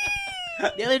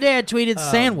 The other day I tweeted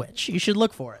sandwich. You should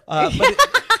look for it.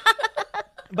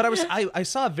 But I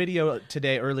saw a video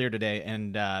earlier today,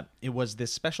 and it was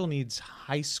this special needs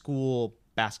high school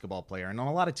basketball player, and on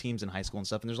a lot of teams in high school and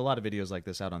stuff. And there's a lot of videos like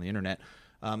this out on the internet.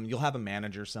 You'll have a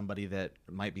manager, somebody that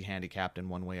might be handicapped in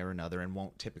one way or another and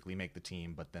won't typically make the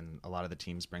team, but then a lot of the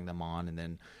teams bring them on. And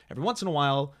then every once in a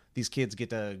while, these kids get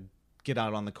to get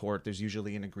out on the court. There's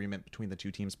usually an agreement between the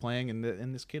two teams playing,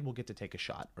 and this kid will get to take a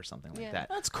shot or something like that.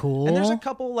 That's cool. And there's a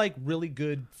couple like really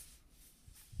good,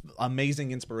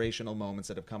 amazing, inspirational moments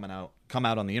that have come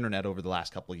out on the internet over the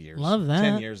last couple of years. Love that.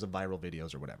 10 years of viral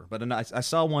videos or whatever. But I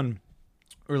saw one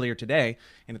earlier today,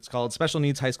 and it's called Special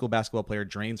Needs High School Basketball Player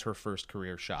Drains Her First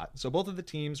Career Shot. So both of the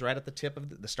teams right at the tip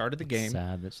of the start of the game.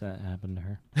 Sad that happened to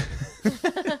her.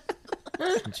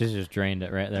 She just drained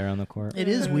it right there on the court. It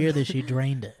is weird that she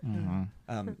drained it.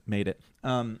 Made it.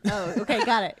 Oh, okay,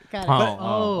 got it.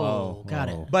 Got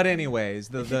it. But anyways,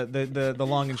 the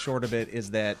long and short of it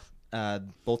is that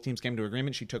both teams came to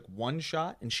agreement. She took one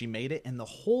shot and she made it, and the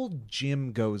whole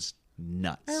gym goes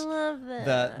nuts. I love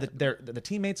that. The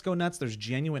teammates go nuts. There's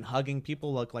genuine hugging.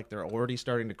 People look like they're already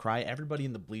starting to cry. Everybody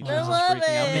in the bleachers is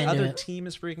freaking out. The other team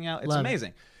is freaking out. It's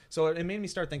amazing. So it made me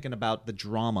start thinking about the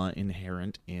drama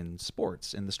inherent in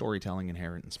sports and the storytelling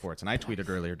inherent in sports. And I tweeted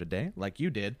earlier today, like you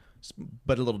did,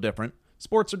 but a little different.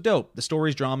 Sports are dope. The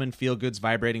stories, drama, and feel-goods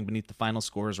vibrating beneath the final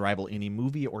scores rival any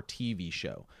movie or TV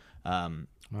show. Well,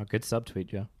 good subtweet,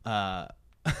 Joe.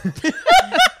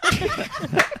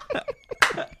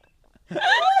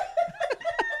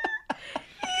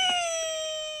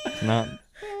 It's not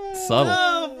subtle.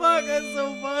 Oh, fuck, that's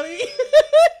so funny.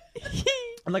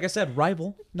 And like I said,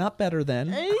 rival, not better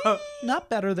than,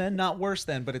 not worse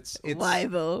than, but it's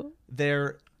rival.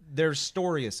 There's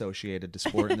story associated to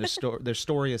sport, and there's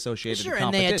story associated to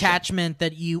competition. And the attachment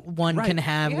that one can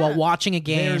have while watching a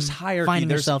game, there's hierarchy.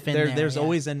 finding yourself in there. There's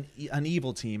always an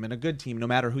evil team and a good team, no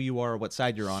matter who you are or what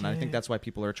side you're on. I think that's why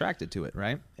people are attracted to it,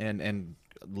 right? And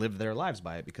live their lives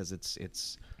by it, because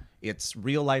it's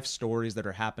real life stories that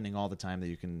are happening all the time that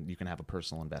you can have a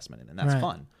personal investment in, and that's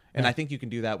fun. And I think you can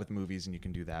do that with movies, and you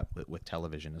can do that with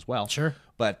television as well. Sure.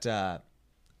 But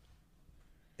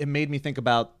it made me think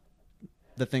about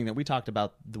the thing that we talked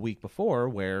about the week before,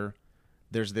 where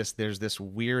there's this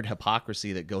weird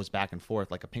hypocrisy that goes back and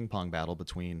forth, like a ping pong battle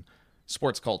between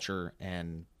sports culture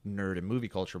and nerd and movie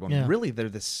culture, when really they're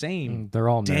the same. They're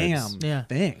all damn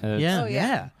thing.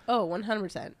 Yeah. Oh,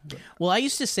 100%. Well, I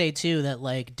used to say too that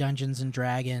like Dungeons and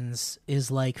Dragons is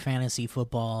like fantasy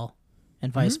football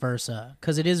and vice versa,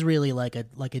 because it is really like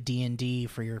a D&D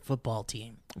for your football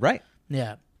team. Right.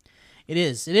 Yeah. It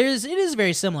is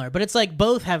very similar, but it's like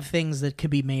both have things that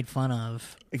could be made fun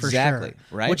of. Exactly, for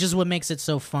sure, right? Which is what makes it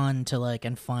so fun to like,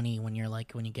 and funny when you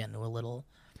get into a little.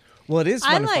 Well, it is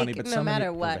fun and I like, funny, but no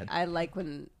matter what, I like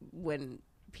when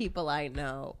people I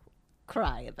know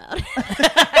cry about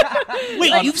it.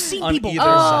 Wait, you've seen people either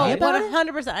cry side? about it?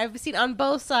 100%. I've seen on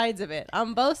both sides of it.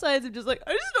 On both sides of just like,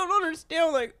 I just don't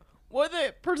understand like why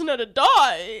the person had to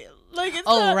die. Like it's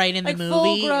not, right, in the like,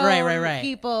 movie, full-grown right.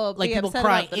 People Like be people upset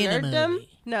cry about the in a nerddom. movie.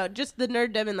 No, just the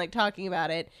nerddom and like talking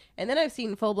about it. And then I've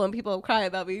seen full blown people cry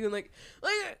about being like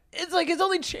it's like his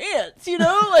only chance, you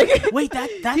know? Like Wait,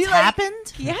 that's he, like,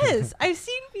 happened? Yes, I've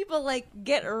seen people like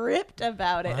get ripped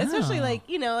about it, especially like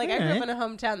I grew up in a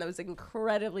hometown that was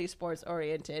incredibly sports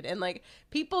oriented, and like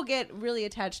people get really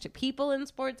attached to people in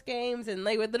sports games, and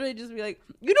they would literally just be like,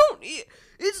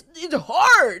 it's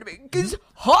hard. It's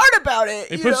hard about it.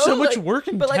 They put so much work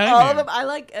and but like time all in. of them, I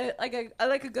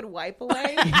like a good wipe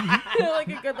away, like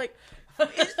a good like.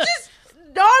 It's just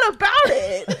not about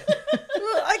it.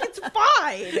 Like it's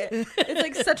fine. It's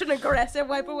like such an aggressive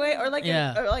wipe away, or like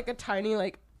a tiny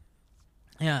like.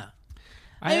 Yeah.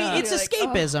 I mean, it's like,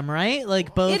 escapism, right?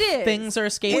 Like both It is. things are It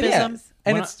escapism. is.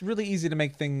 And it's really easy to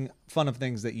make fun of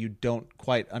things that you don't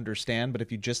quite understand, but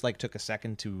if you just like took a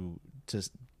second to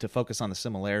focus on the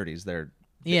similarities,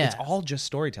 it's all just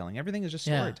storytelling. Everything is just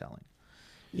storytelling.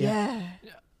 Yeah.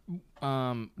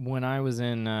 When I was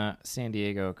in San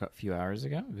Diego a few hours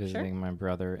ago, visiting my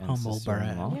brother and Humble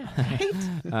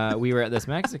sister-in-law, we were at this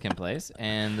Mexican place,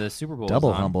 and the Super Bowl Double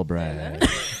was on, humble brag.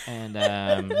 and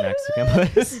Mexican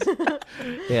place.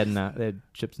 They had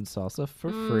chips and salsa for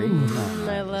free.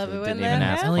 I love it when didn't that even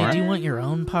ask happens. Ellie, for do it. you want your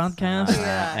own podcast?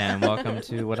 And welcome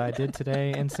to what I did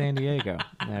today in San Diego,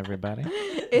 everybody.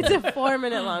 It's a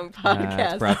 4-minute long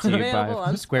podcast. It's brought to you available by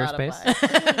on Squarespace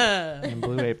Spotify. and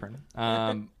Blue Apron.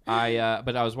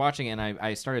 But I was watching it, and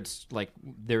I started like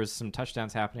there was some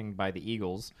touchdowns happening by the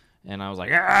Eagles, and I was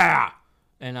like, ah!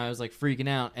 And I was like freaking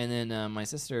out, and then my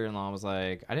sister-in-law was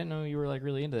like, "I didn't know you were like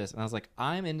really into this." And I was like,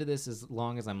 "I'm into this as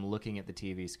long as I'm looking at the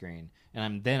TV screen,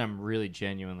 and I'm really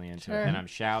genuinely into it, and I'm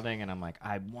shouting, and I'm like,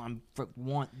 I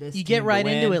want this." You get right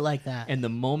into it like that. And the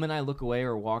moment I look away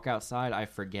or walk outside, I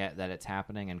forget that it's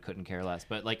happening and couldn't care less.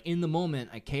 But like in the moment,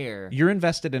 I care. You're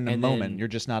invested in the And moment. then- You're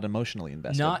just not emotionally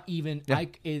invested. Not even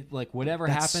like whatever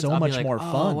That's happens. so I'll much be like, more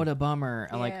oh, fun. what a bummer.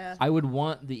 And like Yeah. I would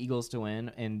want the Eagles to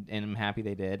win, and I'm happy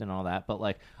they did and all that. But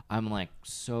like I'm like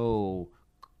so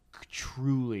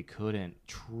truly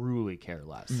care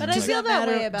less. But It's I like, feel that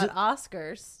matter- way about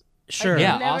Oscars. Sure.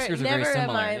 Yeah, never, Oscars are never very am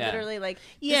similar, I yeah. literally like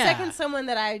Yeah. the second someone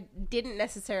that I didn't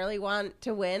necessarily want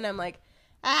to win, I'm like,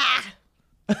 all right.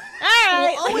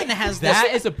 Well, Owen has this.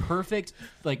 that is a perfect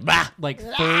like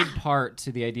third part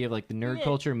to the idea of like the nerd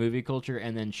culture, movie culture,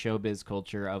 and then showbiz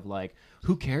culture of like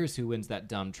who cares who wins that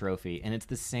dumb trophy, and it's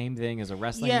the same thing as a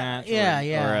wrestling match, or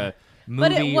a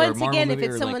But movie once or Marvel again, if movie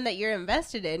it's or, someone like, that you're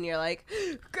invested in, you're like,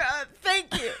 God,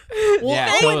 thank you. Well,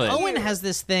 Yeah, Owen, totally. Owen has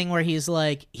this thing where he's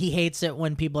like, he hates it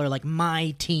when people are like,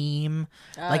 my team,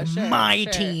 sure, my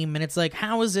sure. team, and it's like,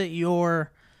 how is it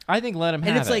your? I think let him have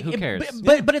And it's it. like, Who cares?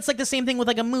 But it's like the same thing with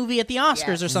like a movie at the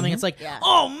Oscars Yeah. or something. It's like, Yeah.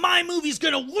 oh, my movie's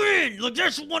gonna win. Like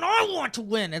that's what I want to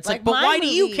win. It's like, Like, but my why do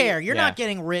you movie- care? You're Yeah. not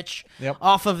getting rich Yep.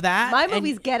 off of that. My And-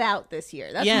 movie's Get Out this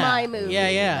year. That's Yeah. my movie.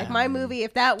 Yeah. Like my movie,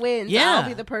 if that wins, Yeah. I'll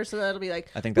be the person that'll be like,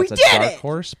 I think we that's a did dark it!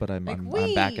 horse, but I'm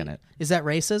we- backing it. Is that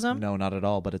racism? No, not at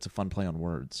all. But it's a fun play on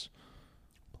words.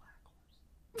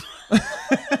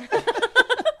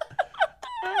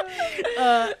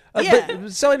 Yeah.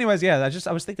 So, anyways, yeah,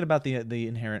 I was thinking about the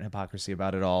inherent hypocrisy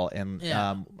about it all, and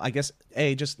Yeah. I guess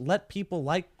just let people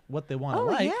like what they want to Oh,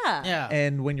 like. yeah. Yeah.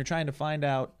 And when you're trying to point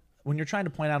out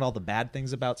all the bad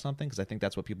things about something, because I think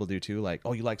that's what people do too, like,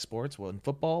 oh, you like sports? Well, in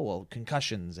football, well,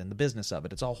 concussions and the business of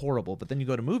it, it's all horrible. But then you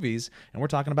go to movies, and we're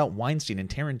talking about Weinstein and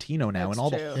Tarantino now, That's and all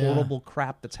true. the horrible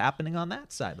crap that's happening on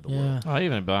that side of the world. Well,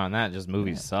 even beyond that, just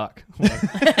movies suck.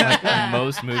 Like,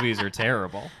 most movies are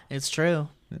terrible. It's true.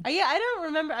 Yeah, I don't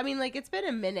remember. I mean, like, it's been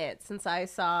a minute since I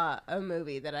saw a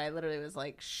movie that I literally was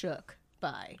like shook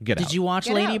by. Get Did out. you watch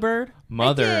Get Lady out. Bird?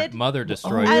 did. Mother Oh,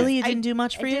 destroyed really? it. It didn't do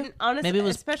much for I you? didn't, honestly, Maybe it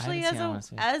was. especially I haven't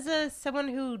seen it, as a someone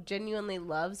who genuinely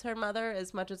loves her mother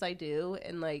as much as I do,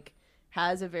 and like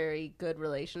has a very good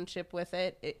relationship with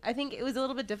it. I think it was a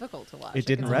little bit difficult to watch. It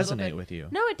didn't Like, it's a little resonate bit- with you.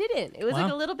 No, it didn't. It was Wow.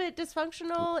 like a little bit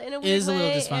dysfunctional in a weird is a little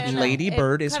way, dysfunctional. and, Lady it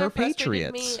Bird is kind her of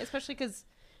frustrated Patriots. me, especially because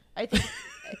I think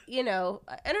you know,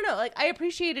 I don't know. Like I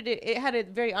appreciated it. It had a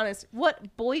very honest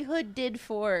what Boyhood did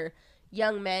for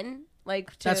young men.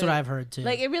 Like That's what I've heard too.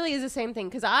 Like it really is the same thing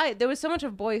because there was so much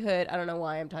of Boyhood. I don't know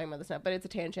why I'm talking about this now, but it's a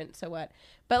tangent. So what?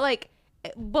 But like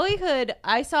Boyhood,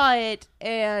 I saw it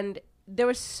and there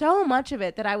was so much of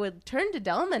it that I would turn to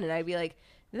Delman and I'd be like,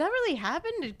 "Did that really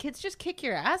happen? Did kids just kick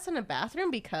your ass in a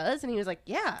bathroom because?" And he was like,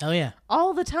 "Yeah, oh yeah.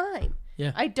 all the time."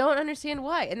 Yeah. I don't understand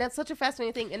why, and that's such a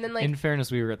fascinating thing. And then like In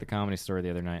fairness, we were at the Comedy Store the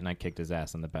other night, and I kicked his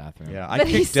ass in the bathroom. Yeah, I But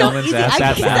he's kicked so Dylan's easy. ass I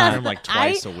at kick the his ass. bathroom like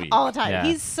twice a week. all the time. Yeah.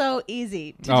 He's so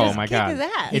easy to Oh just my kick god, his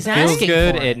ass. it He's feels asking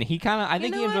good, for it. and he kind of. I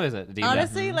think You he know what? enjoys it. deep down.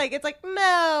 Honestly, like it's like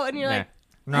no, and you're Nah. like,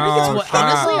 no, I think it's what, stop.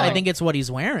 honestly, I think it's what he's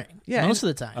wearing. Yeah, most of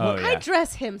the time. Oh, I yeah.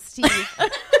 dress him, Steve.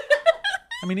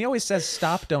 I mean, he always says,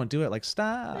 "Stop! Don't do it!" Like,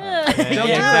 stop! Yeah, Don't do exactly.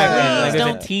 it. Like, there's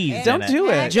Don't- a tease. Don't in do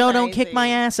it. Joe, don't kick Crazy. my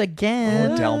ass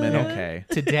again. Oh, Delman, okay.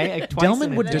 Today, like, twice Delman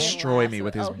in a would day. destroy me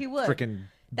with his Oh, he would. freaking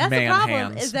That's man the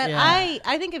problem. hands. Is that Yeah.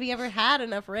 I think if he ever had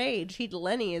enough rage, he'd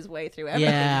Lenny his way through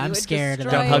everything. Yeah, He I'm would scared of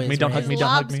destroy that. Don't hug me, Always don't hug rage. me, his don't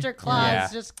hug me. lobster claws Yeah.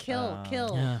 just kill.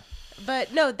 Yeah.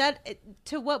 But no,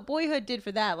 to what Boyhood did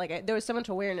for that, like there was so much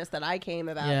awareness that I came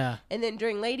about. Yeah. And then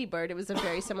during Lady Bird, it was a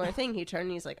very similar thing. He turned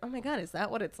and he's like, "Oh my god, is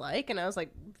that what it's like?" And I was like,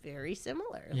 "Very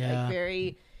similar, Yeah. like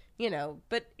very,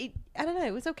 But I don't know.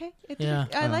 It was okay. Yeah.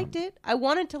 I liked it. I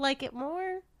wanted to like it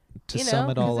more. To you know, sum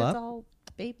it all 'cause up, it's all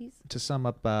babies. to sum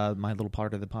up my little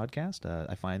part of the podcast,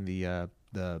 I find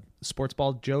the sports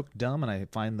ball joke dumb, and I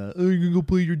find the "oh, you can go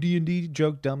play your D&D"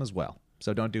 joke dumb as well.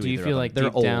 So don't do Do you either feel of them. like They're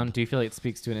deep old. down? Do you feel like it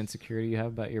speaks to an insecurity you have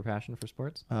about your passion for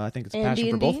sports? I think it's a And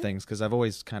passion for D&D? both things because I've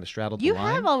always kind of straddled You the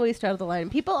line. have always straddled the line.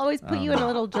 People always put you in a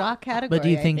little jock category. But do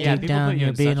you think Yeah, deep people down put you you're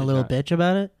in being such a a little job. bitch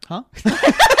about it? Huh?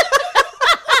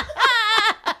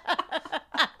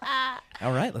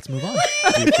 All right, let's move on.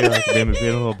 Do you feel like being a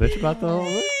little bitch about the whole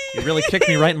thing? You really kicked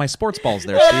me right in my sports balls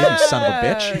there, Steve, you son of a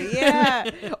bitch. Oh,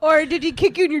 yeah. Or did he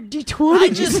kick you in your D20? I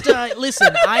just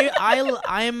listen.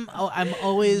 I'm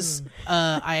always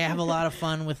I have a lot of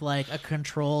fun with like a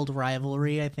controlled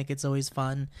rivalry. I think it's always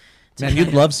fun Man,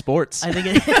 you'd love sports. I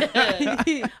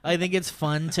think I think it's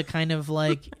fun to kind of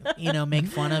like, make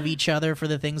fun of each other for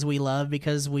the things we love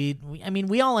because we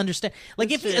all understand.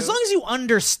 Like as long as you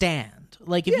understand,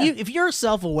 like if you're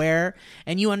self-aware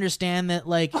and you understand that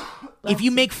like if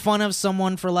you make fun of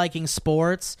someone for liking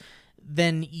sports,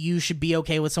 then you should be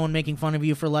okay with someone making fun of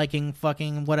you for liking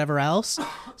fucking whatever else.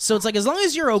 So it's like, as long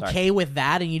as you're okay with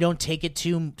that and you don't take it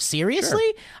too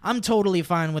seriously, I'm totally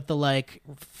fine with the like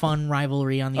fun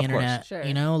rivalry on the internet, Sure.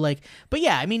 But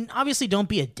yeah, I mean, obviously don't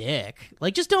be a dick.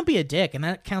 Like, just don't be a dick. And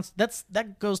that counts.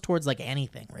 That goes towards like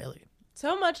anything really.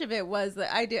 So much of it was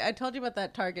that I told you about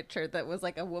that Target shirt that was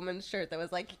like a woman's shirt that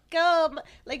was like, go,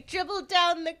 like dribble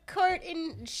down the court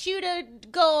and shoot a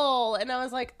goal. And I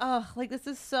was like, oh, like this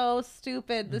is so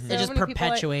stupid. This They're just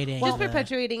perpetuating. Just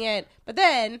perpetuating it. But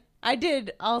then I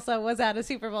was at a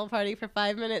Super Bowl party for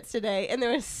 5 minutes today, and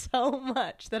there was so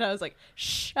much that I was like,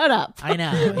 shut up. I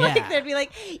know. Like Yeah. they'd be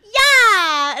like,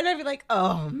 yeah, and I'd be like,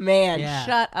 oh man, Yeah.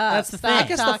 shut up. That's the thing. Stop I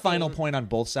guess talking. the final point on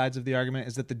both sides of the argument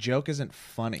is that the joke isn't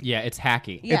funny. Yeah, it's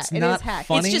hacky. Yeah, It's it not is hacky.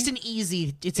 funny. It's just an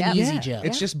easy. It's Yeah. an easy Yeah, joke.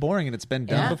 it's just boring and it's been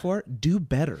done Yeah. before. Do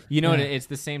better. You know what? Yeah. It's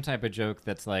the same type of joke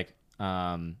that's like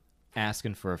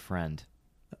asking for a friend.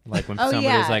 Like when Oh somebody's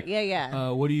yeah, like, yeah.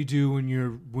 what do you do when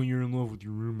you're in love with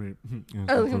your roommate?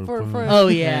 Oh, for Oh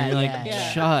yeah. You're like,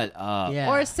 yeah. shut up. Yeah.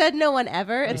 Or said no one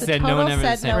ever. It's a Said no total one ever,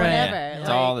 said the no same. one Right. ever. It's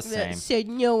all the same. Said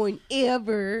no one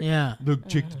ever. Yeah. Look,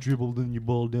 check the dribble, then you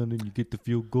ball down, then you get the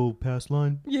field goal pass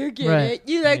line. You get Right. it.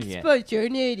 You like Yeah. sports. You're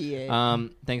an idiot.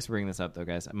 Thanks for bringing this up, though,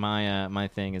 guys. My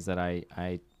thing is that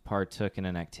I partook in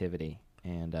an activity,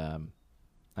 and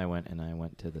I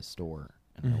went to the store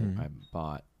and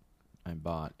I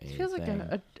bought a It feels like thing.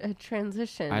 a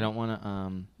transition. I don't want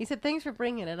to He said thanks for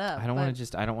bringing it up. I don't want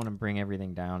to I don't want to bring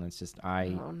everything down. It's just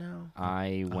Oh no.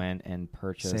 I went and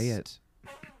purchased. Say it.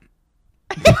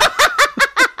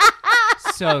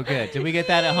 So good. Did we get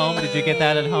that at home? Did you get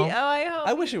that at home? Oh, I hope.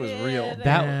 I wish it was you real. did.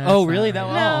 That Yeah, oh it's really? not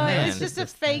That right. No, oh, man. it's just a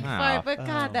fake Oh. fart. But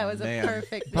God, that was man. a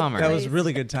perfect Bummer. That was place.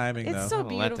 really good timing, It's though. so I'm a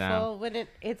letdown. beautiful when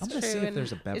it's I'm true. gonna see if and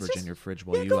there's a it's beverage just- in your fridge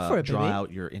while Yeah, you go for it, draw baby.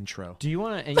 out your intro. Do you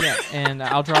want to? Yeah, and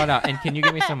I'll draw it out. And can you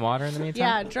give me some water in the meantime?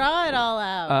 Yeah, draw it all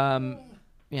out.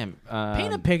 Yeah.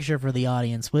 Paint a picture for the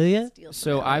audience, will you? Steal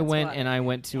some So I Ellen's went water. and I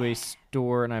went to a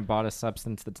store and I bought a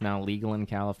substance that's now legal in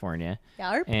California.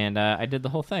 Yarp. And I did the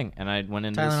whole thing. And I went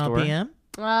into the store. Tylenol PM.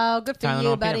 Oh, good for Tylenol you,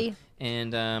 PM. buddy.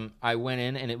 And I went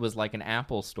in and it was like an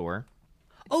Apple store.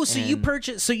 Oh, so you And-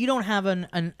 purchased? So you don't have an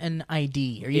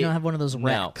ID, or you don't have one of those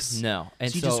recs? No.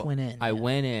 And So you just went in, I yeah.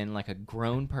 went in like a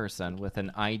grown person with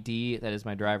an ID that is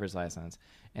my driver's license.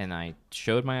 And I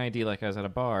showed my ID like I was at a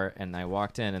bar. And I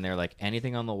walked in and they're like,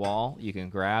 anything on the wall you can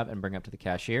grab and bring up to the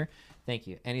cashier. Thank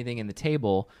you. Anything in the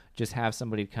table, just have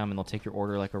somebody come and they'll take your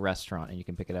order like a restaurant and you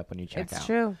can pick it up when you check out. It's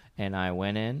true. And I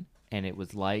went in and it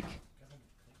was like,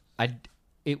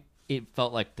 it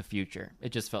felt like the future.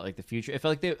 It just felt like the future. It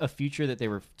felt like a future that they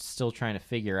were still trying to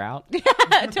figure out.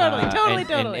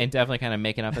 Totally. And definitely kind of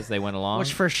making up as they went along.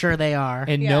 Which for sure they are.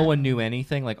 And Yeah. no one knew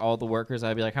anything. Like all the workers,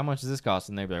 I'd be like, "How much does this cost?"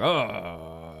 And they'd be like,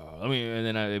 "Oh, let me." And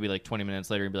then it'd be like 20 minutes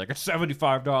later, and be like, "It's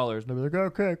 $75." And I'd be like,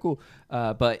 "Okay, cool."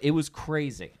 But it was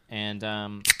crazy, and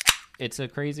it's a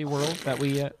crazy world that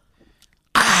we.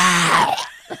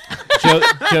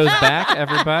 Joe's back,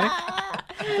 everybody.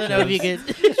 I don't know if you could.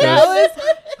 That was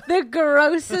the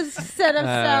grossest set of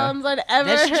sounds I'd ever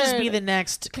That should heard. just be the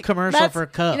next commercial That's- for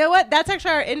Coke. You know what? That's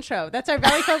actually our intro. That's our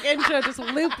Valley Coke intro. Just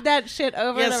loop that shit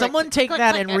over. Yeah, and someone like, take click,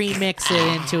 that click, and remix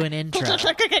it into an intro. I'm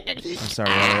sorry,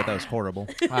 Elliot. That was horrible.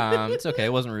 It's okay.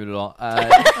 It wasn't rude at all.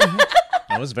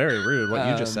 That was very rude. What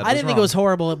you just said. I didn't think it wrong. was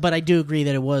horrible, but I do agree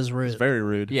that it was rude. It's very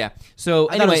rude. Yeah. So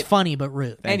I thought it anyway, was funny but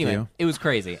rude. anyway, you. it was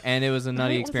crazy and it was a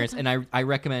nutty What was experience. it? And I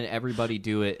recommend everybody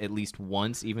do it at least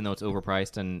once, even though it's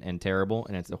overpriced and terrible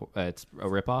and it's a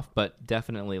ripoff. But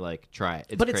definitely like try it.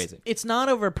 It's But crazy. it's not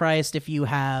overpriced if you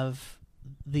have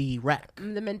the rec.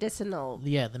 The medicinal.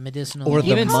 Yeah, the medicinal. Or the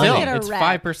Even money. still, Get a it's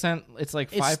rack. 5%. It's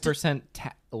like It's 5%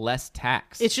 less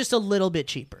tax. It's just a little bit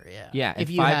cheaper. Yeah. yeah, If and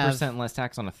you 5% have, less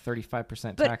tax on a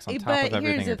 35% But, tax on top but of everything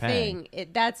here's you're the paying. thing.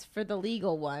 That's for the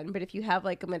legal one. But if you have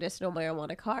like a medicinal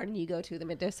marijuana card and you go to the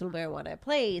medicinal marijuana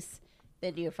place,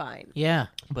 then you're fine. Yeah.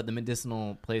 But the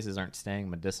medicinal places aren't staying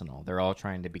medicinal. They're all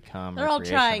trying to become They're all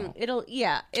trying. recreational.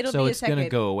 It'll So be a it's second. going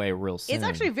to go away real soon. It's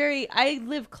actually very. I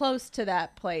live close to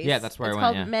that place. Yeah, that's where I it's went,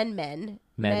 called yeah. Men.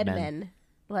 MedMen.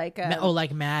 Like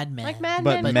like Mad Men. like Mad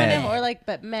But Men, men. kind of, or like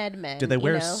but Mad Men. Did they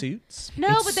wear you know? suits? No,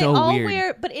 It's but they so all weird.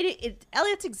 wear. But it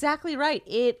Elliot's exactly right.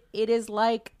 It is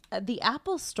like the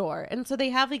Apple Store, and so they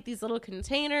have like these little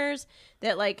containers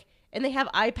that like, and they have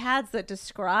iPads that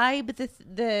describe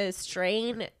the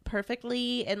strain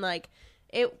perfectly, and like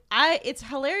it's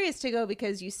hilarious to go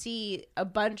because you see a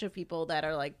bunch of people that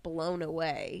are like blown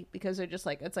away because they're just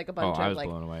like, it's like a bunch I of was like,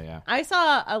 blown away. Yeah. I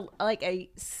saw a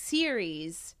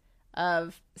series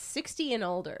of 60 and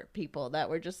older people that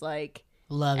were just like,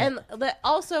 Love it. and that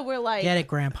also were like, Get it,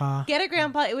 Grandpa. Get it,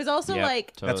 Grandpa. It was also Yep,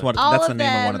 like, totally. That's All the of name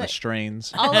of one of them- the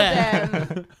strains. all of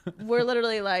them were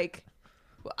literally like,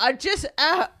 I just,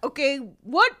 okay,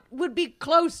 what would be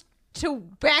close to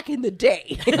back in the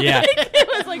day? Yeah. It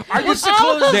was like, I just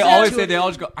all of they them- always say, they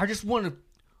always go, I just want to,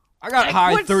 I got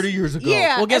high what's- 30 years ago.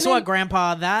 Yeah. Well, guess and what, then-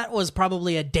 Grandpa? That was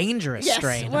probably a dangerous Yes,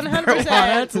 strain. of 100%.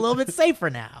 marijuana. It's a little bit safer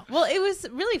now. Well, it was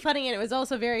really funny, and it was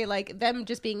also very like them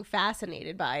just being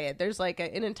fascinated by it. There's like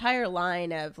an entire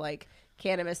line of like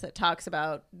cannabis that talks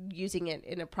about using it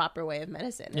in a proper way of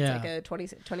medicine. It's Yeah. like a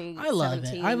 2017. I love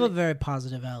it. I have a very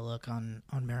positive outlook on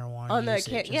marijuana on the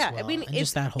usage yeah. as well. I mean, and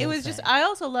just that whole it was thing. just. I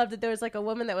also loved that there was like a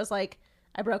woman that was like,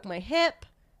 I broke my hip.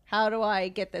 How do I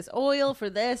get this oil for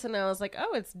this? And I was like,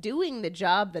 oh, it's doing the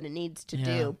job that it needs to Yeah.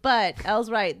 do. But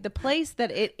Elle's right. The place that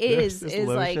it There's is this is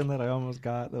like, lotion that I almost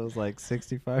got that was like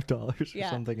 $65 or Yeah.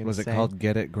 something. Was it insane. called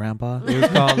Get It, Grandpa? It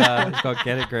was called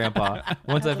Get It, Grandpa.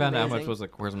 Once I found out how much, amazing. I was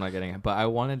like, "Where's am I getting it?" But I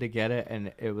wanted to get it,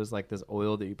 and it was like this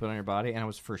oil that you put on your body, and I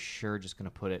was for sure just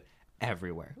gonna put it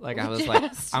everywhere. Like I was like,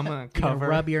 Just- I'm gonna You're gonna cover.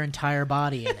 rub your entire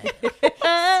body in it.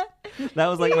 That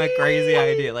was like my crazy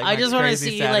idea. Like I my just want to crazy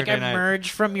see you like Saturday night.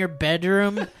 emerge from your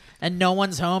bedroom and no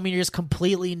one's home and you're just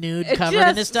completely nude, It's covered in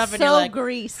just this stuff, and so you're like,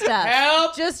 greased up.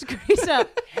 Help! Just greased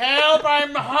up. "Help!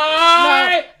 I'm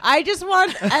high." No, I just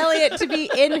want Elliot to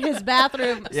be in his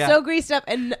bathroom, Yeah. so greased up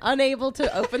and unable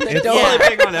to open the It's door. really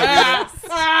big on everything.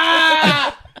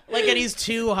 Like, and he's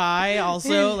too high.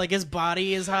 Also, like his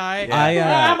body is high.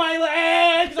 I My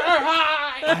legs are high.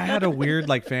 I had a weird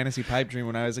like fantasy pipe dream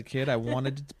when I was a kid. I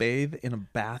wanted to bathe in a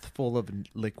bath full of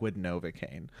liquid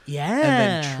Novocaine Yeah.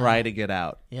 and then try to get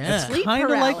out. Yeah. Sleep Kind of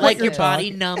paralysis. Like your What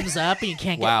body numbs up and you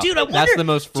can't Wow, get. Dude, I wonder. that's the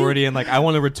most Freudian. Like I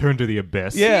want to return to the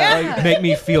abyss. Yeah, Yeah. like, Make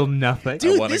me feel nothing.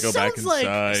 Dude, wanna this go back sounds like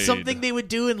inside. something they would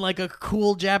do in like a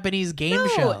cool Japanese game No,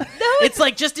 show. no, It's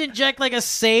like just inject like a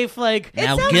safe like It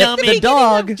Now sounds get like the beginning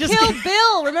dog. of Just Kill get-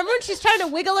 Bill. Remember when she's trying to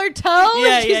wiggle her toe?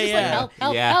 Yeah, and she's yeah, just yeah. like, help,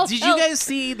 help, Yeah. help, Did you help. guys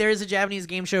see there's a Japanese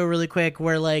game show really quick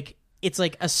where like it's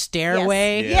like a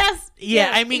stairway? Yes. Yeah,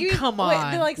 yes. I mean, come Wait,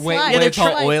 on. they're like Wait, slides. Yeah, they're it's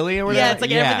all trying- oily or whatever. Yeah, it's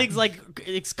like everything's like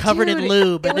it's covered in Dude,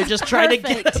 lube it and they're was just trying to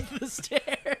get perfect. up the stairs.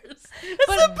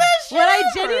 But It's the best shit what I ever.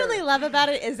 genuinely love about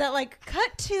it is that, like,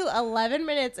 cut to 11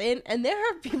 minutes in, and there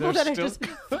are people They're that are still- just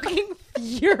fucking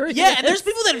furious. Yeah, and there's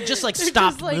people that have just like They're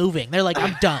stopped just like- moving. They're like,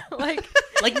 I'm done. like,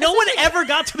 Like no one ever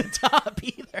got to the top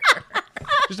either.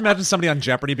 just imagine somebody on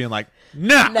Jeopardy being like,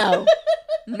 "Nah, no,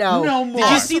 no more."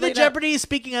 Did you see the Absolutely not. Jeopardy?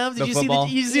 Speaking of, did The you football?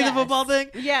 see the Yes. football thing?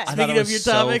 Yes. I thought Speaking it of your was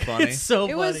so topic, funny. it's so it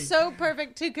funny. was so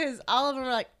perfect too because all of them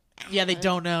were like, Yeah, they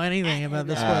don't know anything about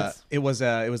the sports. It was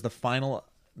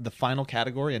the final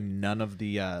category, and none of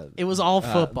the. It was all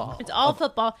football. it's all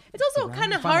football. It's also round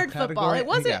kind of final hard football. category? It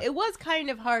wasn't. Yeah. It was kind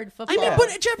of hard I football. mean,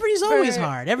 but Jeopardy's always For-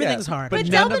 hard. Everything's Yeah, hard. But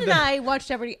none Delvin of and the- I watch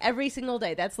Jeopardy every single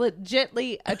day. That's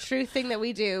legitly a true thing that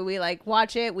we do. We like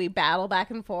watch it. We battle back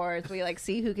and forth. We like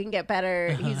see who can get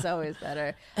better. He's always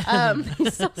better.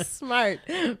 He's so smart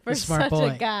for smart such boy.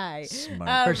 a guy.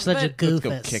 Smart. For such a but- goofus.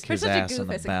 Let's go kick For his such a ass in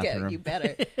the goofus, bathroom. you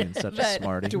better. Being such a But-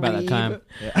 smarty. About that time.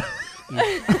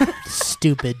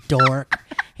 Stupid dork.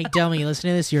 Hey, tell me, you listen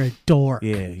to this, you're a dork.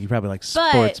 Yeah, you probably like But-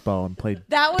 sports ball and played.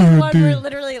 That was one where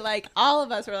literally like all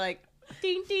of us were like,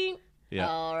 ding ding. Yeah.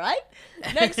 All right.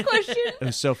 Next question. It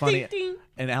was so funny. Ding ding.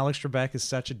 And Alex Trebek is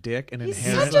such a dick, an He's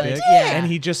inherent such a dick, dick. and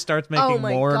he just starts Oh making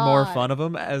my more and more God. fun of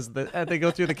him as they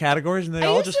go through the categories, and they I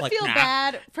all used just to like, feel nah.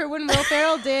 bad for when Will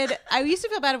Ferrell did. I used to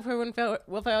feel bad for when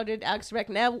Will Ferrell did Alex Trebek.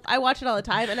 Now I watch it all the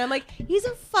time, and I'm like, he's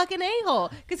a fucking a-hole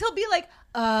because he'll be like,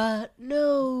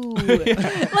 no,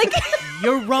 like,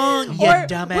 You're wrong, you or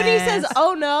dumbass. when he says,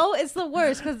 oh no, it's the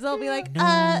worst because they'll be like,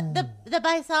 No. the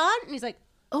bison, and he's like,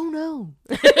 oh no,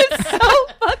 it's so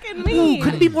fucking mean.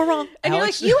 couldn't be more wrong. And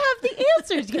Alex- you're like, you have the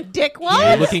answers, you dickwad.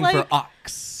 You're looking Like- for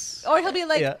ox. Or he'll be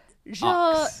like, Yeah.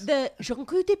 the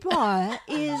Jonquille des Bois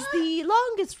is the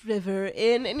longest river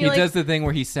in, and He you're like, does the thing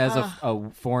where he says a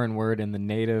foreign word in the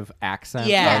native accent,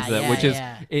 Yeah, of the- yeah, which is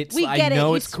yeah. it's. We I get it, know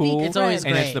you it's speak cool, It's always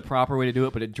and great. it's the proper way to do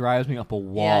it, but it drives me up a Yeah, I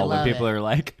wall when love people it. are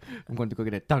like, "I'm going to go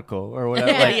get a taco" or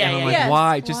whatever. Yeah, like, yeah, and I'm yeah. like, Yes,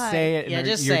 "Why? Just why? say it." Yeah, And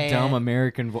just your say dumb it.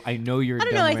 American. I know you're. I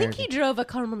don't dumb know. I American. think he drove a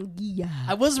Colombiya.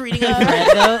 I was reading a thread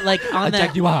though, like on A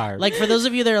that. Jaguar. Like for those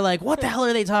of you that are like, what the hell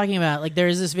are they talking about? Like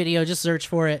there's this video, just search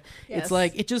for it. Yes. It's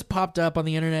like it just popped up on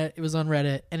the internet. It was on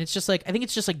Reddit, and it's just like I think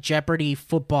it's just like Jeopardy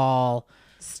football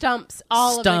Stumps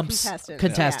all stumps of the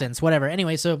contestants. whatever.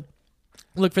 Anyway, so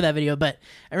look for that video. But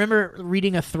I remember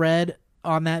reading a thread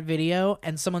on that video,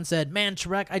 and someone said, "Man,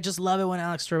 Trebek, I just love it when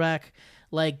Alex Trebek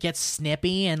like gets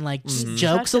snippy and like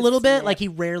jokes Such a a little bit. snip. Like he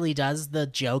rarely does the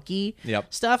jokey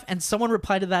Yep. stuff." And someone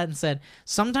replied to that and said,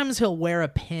 "Sometimes he'll wear a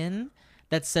pin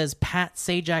that says Pat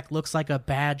Sajak looks like a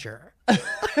badger."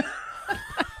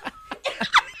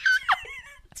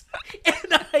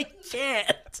 And I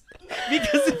can't.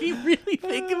 Because if you really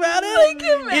think about it,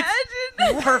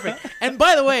 it's perfect. And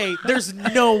by the way, there's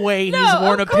no way he's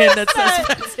worn a pin that says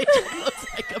Pat Sajak looks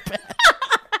like a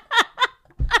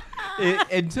badger.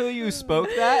 Until you spoke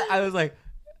that, I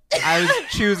was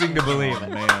choosing to believe it.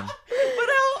 Man. But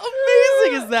how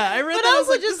amazing is that? I read But that. I was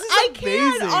also like, just, this is I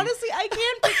amazing. can't, honestly, I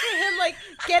can't picture him, like,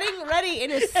 getting ready in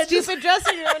his stupid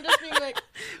dressing room and just being like,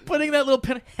 Putting that little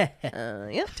pin.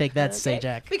 yeah. Take that, Okay.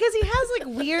 Sajak. Because he has,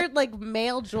 like, weird, like,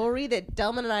 male jewelry that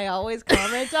Delman and I always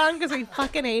comment on because we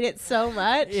fucking hate it so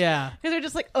much. Yeah. Because we're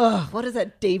just like, ugh, what is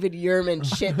that David Yurman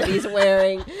shit that he's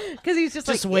wearing? Because he's just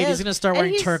Just like, wait, yes. he's gonna start And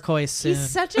wearing turquoise soon. He's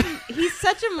such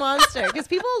a monster. Because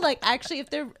people, like, actually,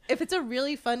 if it's a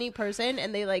really funny person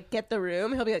and they, like, get the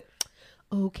room, he'll be like,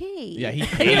 okay. Yeah, he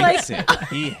And you're like, hates it.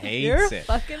 He You're hates a it.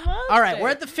 fucking monster. All right, we're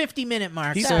at the 50-minute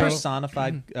mark. He's so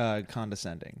personified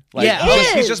condescending. Like,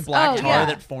 Yeah. he's just black Oh, tar yeah.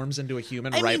 that forms into a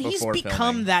human I right mean, he's before become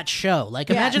filming. that show. Like,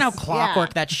 imagine how Yes,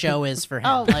 clockwork yeah. that show is for him.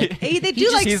 Oh, Like, they do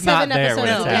just- like he's 7 not there episodes when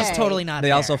a it's no, day. he's totally not They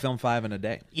there. also film 5 in a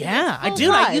day. Yeah, I full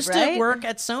do. I drive, used right? to work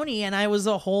at Sony, and I was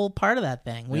a whole part of that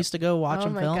thing. We used to go watch Oh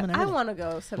him my film God. and I everything. want to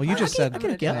go sometime. Well, you just said I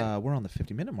could get it. we're on the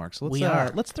 50-minute mark, so let's We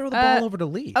are. let's throw the ball over to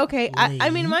Lee. Okay, I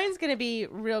mean, Lee? mine's going to be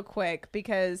real quick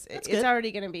because it's good.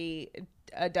 already going to be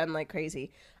done like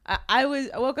crazy. I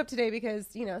woke up today because,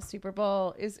 Super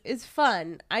Bowl is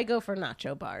fun. I go for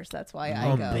nacho bars. That's why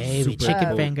I Oh, go. baby, Super chicken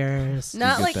Bowl. fingers.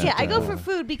 Not get like, that, I go for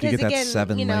food because, get that again,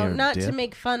 7-layer not to dip?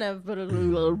 make fun of, but No,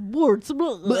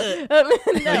 you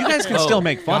guys can Oh, still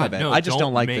make fun of God, it. no, I just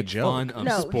don't like the make joke. fun of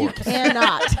no, you sports.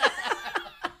 cannot.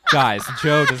 Guys,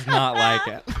 Joe does not like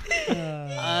it.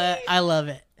 I love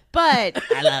it. But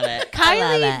I love it.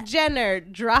 Kylie Jenner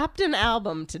dropped an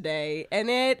album today, and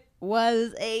it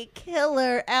was a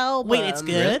killer album. Wait, it's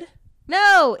good?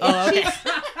 No, okay.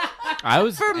 I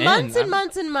was for in. months and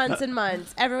months and months and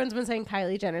months, everyone's been saying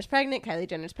Kylie Jenner's pregnant. Kylie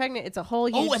Jenner's pregnant. It's a whole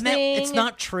huge Oh, and thing. it's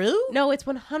not true? No, it's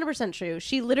 100% true.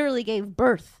 She literally gave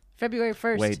birth February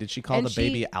 1st. Wait, did she call and the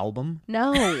baby album?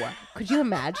 No. Could you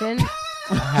imagine?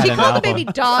 had She an called the album. baby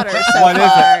daughter so What is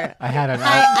far. it? I had an album.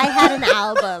 I had an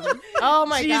album. Oh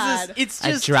my Jesus, God. it's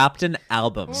I just dropped an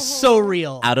album so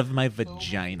real. out of my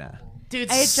vagina. Dude,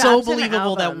 I it's so dropped an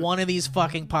believable that album. one of these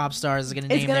fucking pop stars is going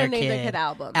to It's name gonna their name kid their kid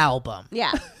album. Album.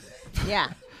 Yeah. Yeah.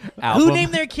 Album. Who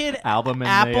named their kid Album in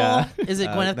Apple? the, Is it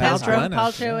Gwyneth that's Paltrow? Gwyneth.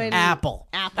 Paltrow and Apple.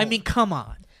 Apple. I mean, come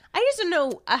on. I just don't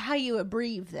know how you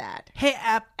abbreviate that. Hey,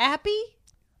 Appy?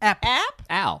 App. App?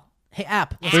 Al. Hey,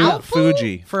 App. Let's Apple? go.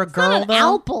 Fuji. For a Not girl, an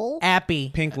though. apple. Appy.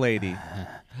 Pink Lady.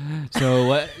 So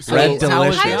what? So Red how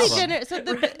was the Delicious. Kylie album? Jenner. So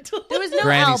there was no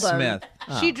Granny album. Smith.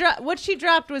 She what she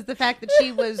dropped was the fact that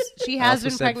she has Also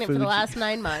been said pregnant for the Fuji. last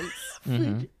 9 months.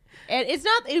 And it's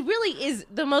not. It really is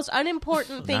the most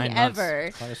unimportant thing 9 months.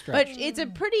 ever. Quite a stretch. But it's a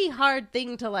pretty hard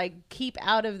thing to like keep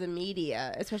out of the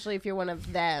media, especially if you're one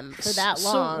of them for that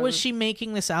long. So was she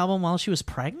making this album while she was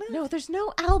pregnant? No, there's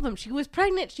no album. She was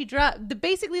pregnant. She dropped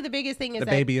basically the biggest thing is The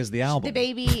that baby is the album. the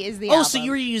baby is the Oh, album. so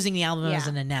you were using the album as Yeah,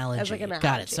 an analogy. as like an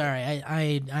Got it. analogy. Sorry,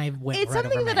 I went. It's right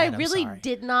something over that my I head. I'm really sorry.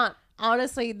 did not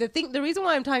honestly. The reason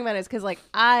why I'm talking about it is because like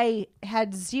I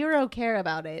had zero care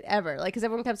about it ever. Like because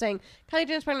everyone kept saying Kylie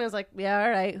Jenner's pregnant. I was like, yeah, all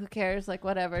right, who cares? Like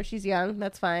whatever. She's young.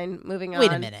 That's fine. Moving on.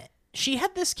 Wait a minute. She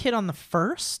had this kid on the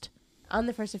 1st, On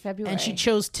the 1st of February, and she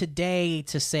chose today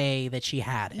to say that she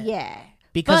had it. yeah.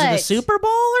 Because of the But- Super Bowl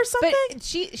or something? But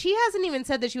she hasn't even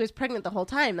said that she was pregnant the whole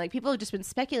time. Like people have just been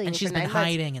speculating. And she's for been 9 months.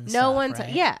 hiding and no stuff, one's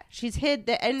right? Yeah, she's hid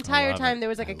the entire love time. it. There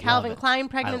was like I a love Calvin it. Klein I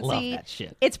pregnancy. love that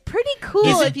shit. It's pretty cool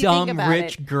He's a if you dumb think about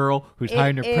rich it. girl who's It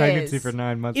hiding her pregnancy is. for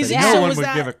 9 months Is that it- no so one was would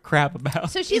that- give a crap about.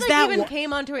 So she Is like that even wha-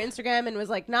 came onto her Instagram and was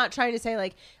like not trying to say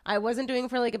like I wasn't doing it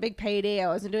for like a big payday. I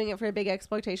wasn't doing it for a big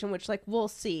exploitation, which like we'll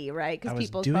see, right? I Because was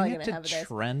people's doing probably it gonna to have this.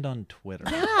 trend on Twitter.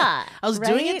 Yeah, I was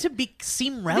doing right? it to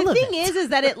seem The relevant. thing is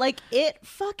that it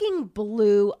fucking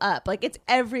blew up. Like it's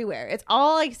everywhere. It's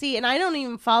all I see, and I don't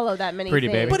even follow that many. Pretty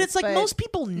things, Baby. but it's like most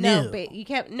people knew. No, you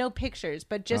can't. No pictures,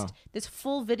 but just Oh. this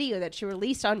full video that she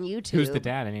released on YouTube. Who's the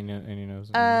dad? Any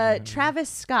knows? Travis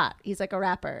Scott. He's like a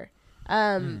rapper.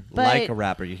 But Like a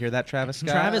rapper. You hear that, Travis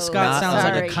Scott? Travis Scott Not sounds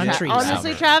like a sorry. country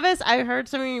Honestly, rapper. Travis, I heard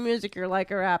some of your music. You're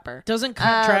like a rapper. Doesn't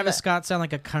Travis Scott sound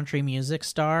like a country music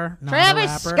star? Not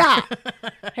Travis a rapper?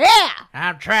 Scott. Yeah.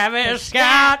 I'm Travis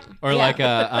Scott. Or Yeah. like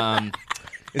a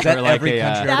Is that Or like every a,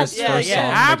 country That's- artist's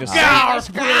yeah, first song?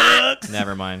 They just sing?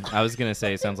 Never mind. I was gonna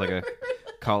say it sounds like a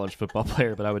college football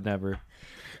player, but I would never.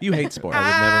 You hate sports. I would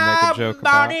never make a joke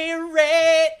about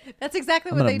That's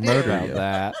exactly I'm what gonna they murder do. you.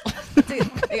 that.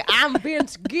 I'm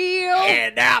Vince Gill.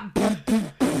 And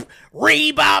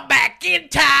Reba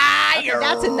McIntyre. Okay,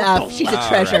 that's enough. She's a All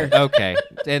treasure. right. Okay.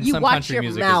 And You some watch country your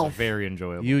music mouth. is very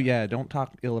enjoyable. Don't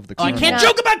talk ill of the Oh, I current. can't No.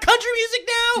 joke about country music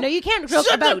now. No, you can't joke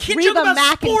Shut about up, can't Reba joke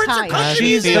about sports or McIntyre. How does country it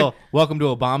She's the- feel? Welcome to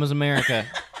Obama's America.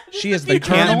 She is the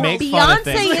can't eternal. make fun of Beyonce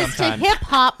things is to sometimes. hip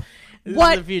hop This is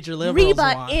what the future liberals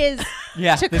Reba want. is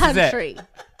Yeah, to this is it. country.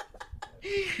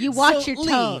 You watch So, your Lee,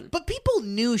 tone. but people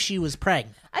knew she was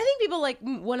pregnant. I think people like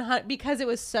 100 because it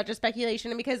was such a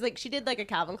speculation, and because like she did like a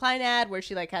Calvin Klein ad where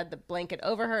she like had the blanket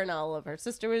over her and all of her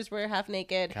sisters were half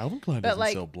naked. Calvin Klein But, doesn't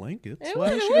like, sell blankets. Eh, Why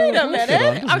wait is she wait got a blanket minute.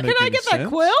 on? Doesn't Can make I any get that sense.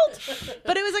 quilt?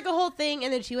 But it was like a whole thing,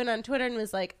 and then she went on Twitter and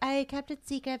was like, I kept it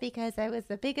secret because I was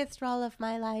the biggest role of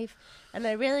my life, and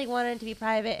I really wanted to be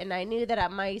private, and I knew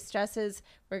that my stresses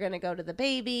were going to go to the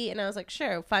baby, and I was like,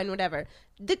 sure, fine, whatever.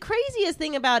 The craziest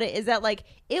thing about it is that, like,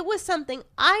 it was something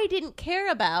I didn't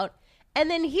care about. And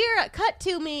then here, cut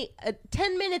to me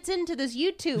 10 minutes into this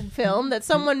YouTube film that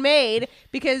someone made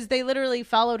because they literally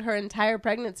followed her entire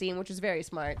pregnancy, and which is very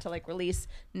smart to like release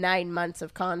 9 months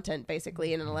of content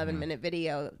basically in an 11-minute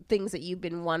video, things that you've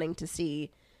been wanting to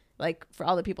see. Like for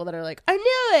all the people that are like, I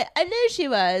knew it, I knew she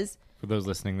was. For those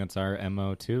listening, that's our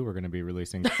MO too. We're going to be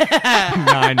releasing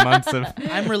 9 months of.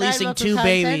 I'm releasing 9 months of 2 content.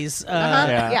 babies.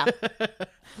 Yeah. Yeah.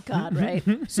 God, right?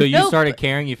 So you No, started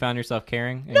caring. You found yourself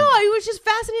caring. No, I was just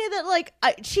fascinated that like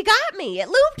she got me. It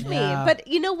looped me. Yeah. But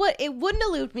you know what? It wouldn't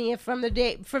have looped me if from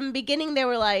the beginning they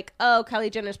were like, "Oh,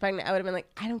 Kylie Jenner's pregnant." I would have been like,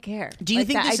 "I don't care." Do you Like,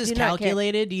 think that- this I is do not care.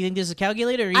 calculated? Do you think this is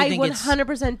calculated, or do you I think it's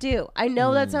 100% do. I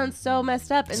know that sounds so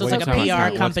messed up and so What it's like does a it sound PR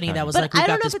like? company What's that was but like, we I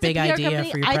don't got know this if it's big a PR idea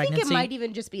company. for your I pregnancy? think it might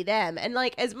even just be them. And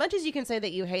like, as much as you can say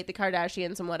that you hate the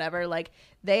Kardashians and whatever, like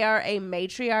they are a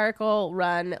matriarchal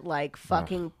run, like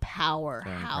fucking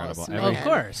powerhouse. incredible. Man. Of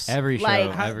course. Every show,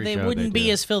 Like, every they show wouldn't be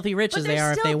do. as filthy rich But as they they're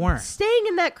are if they still weren't. staying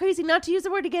in that crazy, not to use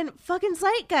the word again, fucking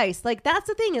zeitgeist. Like that's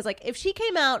the thing is like if she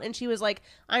came out and she was like,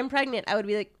 I'm pregnant, I would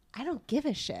be like, I don't give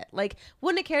a shit. Like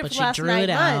wouldn't have cared But for she the last drew 9 it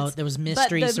months. out. There was But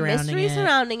mystery the surrounding mystery it.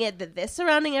 surrounding it, this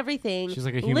surrounding everything. She's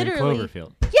like a human literally,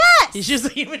 Cloverfield. Yes, He's just a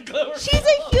human Cloverfield. she's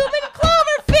a human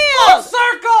Cloverfield.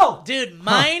 circle, dude.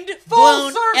 Mind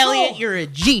blown, circle. Elliot. You're a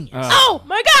genius. Oh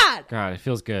my god. God, it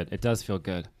feels good. It does feel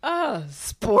good.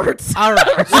 Sports. All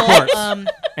right. Sports. Well,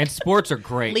 And sports are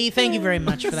great. Lee, thank you very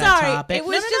much for that Sorry, topic. it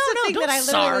was just a thing don't that I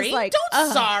literally sorry. was like,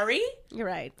 don't sorry. You're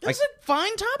right. It was a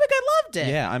fine topic. I loved it.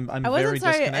 Yeah, I'm I very wasn't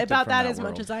sorry disconnected about from that that as much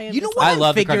world. as I am. You know just what? I I'm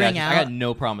love the figuring Kardashians. out- I got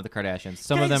no problem with the Kardashians.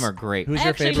 Some of them Guys, are great. Who's I your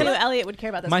actually favorite? knew Elliot would care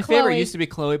about this. My Chloe. favorite used to be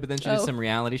Chloe, but then she did Oh. some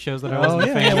reality shows that I Oh, wasn't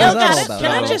yeah, a fan yeah, of. what's that all Can about?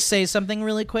 Can I So- just say something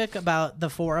really quick about the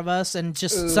four of us and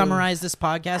just summarize this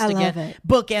podcast I to love get it.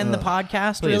 bookend the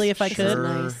podcast, Please. really, if I could? Sure.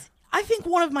 Nice. I think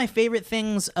one of my favorite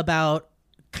things about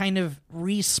kind of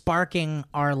re-sparking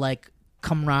our like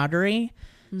camaraderie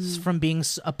from being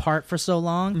apart for so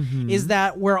long is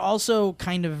that we're also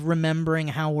kind of remembering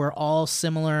how we're all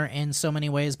similar in so many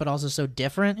ways, but also so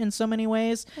different in so many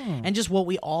ways, and just what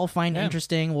we all find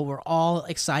interesting, what we're all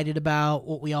excited about,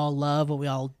 what we all love, what we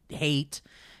all hate.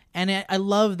 And I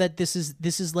love that this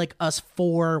is like us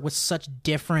four with such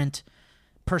different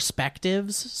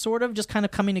perspectives, sort of just kind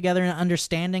of coming together and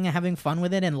understanding and having fun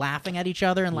with it and laughing at each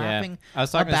other and laughing I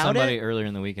was talking to about somebody it. earlier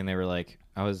in the week, and they were like,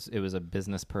 it was a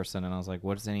business person, and I was like,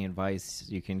 what's any advice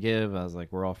you can give? I was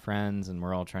like, we're all friends, and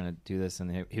we're all trying to do this,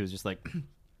 and he was just like,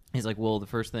 he's like, well, the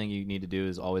first thing you need to do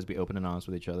is always be open and honest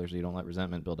with each other so you don't let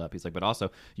resentment build up. He's like, but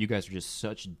also, you guys are just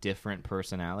such different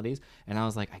personalities, and I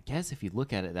was like, I guess if you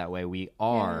look at it that way, we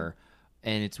are.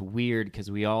 And it's weird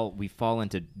because we fall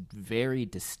into very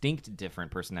distinct different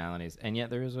personalities, and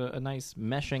yet there is a nice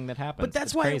meshing that happens. But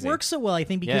that's It's why crazy. it works so well, I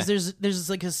think, because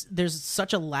Yeah. there's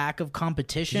such a lack of You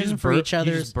competition just for burped- each you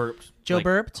other's. just burped. Joe like,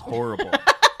 burped? Horrible.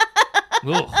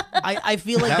 Ugh. I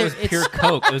feel like That was it's pure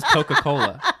Coke. It was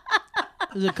Coca-Cola.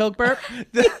 is it Coke burp?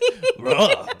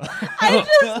 I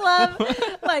just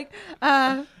love, like,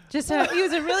 just how he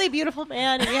was a really beautiful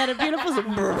man and he had a beautiful.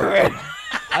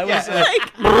 I was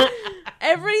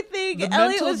Everything the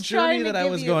Elliot mental was trying journey to that I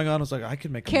give was you. going on was like, I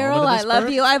could make a Carol, moment of I this love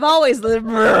burp. you. I've always lived.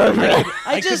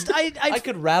 I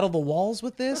could rattle the walls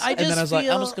with this, I and then just I was like,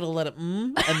 feel- I'm just gonna let it,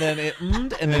 and then it,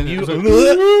 and then you.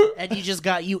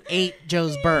 And you ate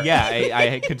Joe's burp. Yeah,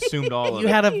 I consumed all of You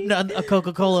it. had a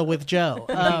Coca-Cola with Joe.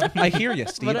 I hear you,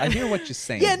 Steve. But- I hear what you're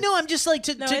saying. Yeah, no, I'm just like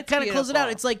to No, kind it's of close it out.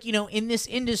 beautiful. It's like, in this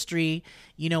industry,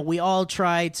 we all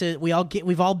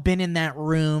we've all been in that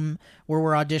room where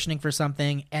we're auditioning for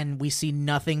something and we see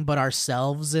nothing but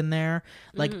ourselves in there.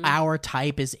 Like our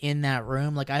type is in that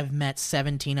room. Like I've met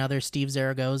 17 other Steve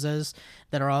Zaragozas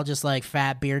that are all just like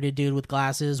fat bearded dude with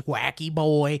glasses, wacky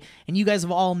boy. And you guys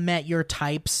have all met your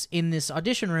types in this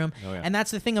audition room. Oh, yeah. And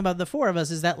that's the thing about the four of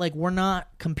us is that like we're not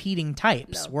competing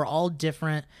types. We're all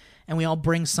different. And we all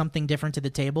bring something different to the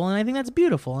table, and I think that's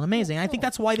beautiful and amazing. And I think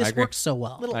that's why this works so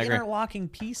well. Little I agree. interlocking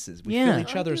pieces. We Yeah. fill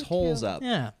each other's holes up.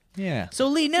 Yeah. Yeah. So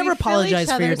Lee, never We fill apologize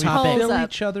each for your other's topic. holes Fill up.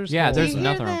 each other's Yeah, holes. there's You hear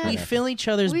nothing wrong that? with We that. fill each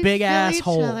other's We big fill ass each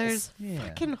holes. other's Yeah.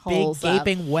 fucking Big holes up.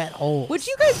 gaping wet holes. Would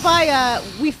you guys buy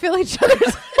we fill each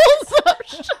other's holes up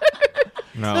shirt?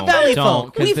 No, the Valley don't,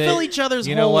 folk. 'cause We they- fill each other's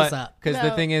you know holes what? up. Because the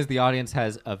No. thing is, the audience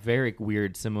has a very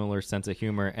weird, similar sense of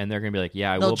humor, and they're gonna be like,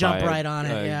 "Yeah, I They'll will jump buy right on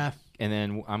it, yeah. And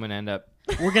then I'm gonna end up.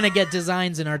 We're gonna get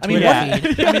designs in our I mean,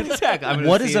 Twitter feed. Exactly. I'm gonna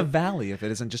What see is it. a valley if it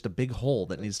isn't just a big hole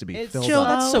that needs to be It's filled Joe, up?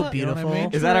 that's so You know beautiful. what I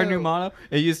mean? Is that our True. new motto?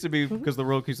 It used to be because the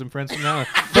world keeps them friends from now on.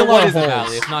 Fill But what our is a holes.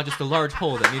 valley? It's not just a large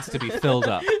hole that needs to be filled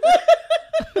up.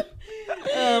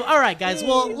 All right, guys.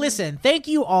 Well, listen, thank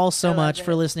you all so love much it.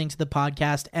 for listening to the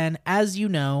podcast. And as you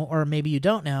know, or maybe you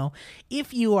don't know,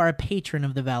 if you are a patron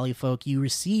of the Valley Folk, you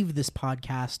receive this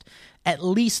podcast at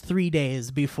least 3 days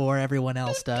before everyone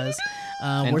else does.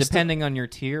 And we're depending on your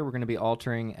tier, we're going to be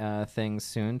altering things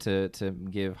soon to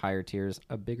give higher tiers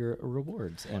a bigger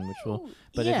rewards, and which will.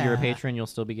 But if you're a yeah. patron, you'll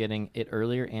still be getting it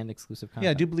earlier and exclusive content.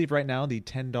 Yeah, I do believe right now the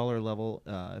 $10 level,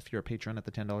 if you're a patron at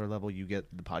the $10 level, you get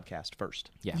the podcast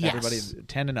first. Yeah. Yes. Everybody's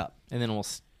 10 and up. And then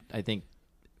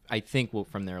I think we'll,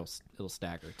 from there it'll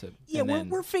stagger to. Yeah, and then,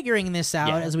 we're figuring this out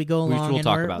Yeah. as we go Which along. we'll and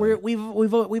talk we're, about we're,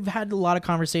 later. we've had a lot of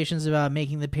conversations about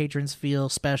making the patrons feel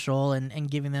special and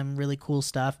giving them really cool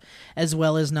stuff, as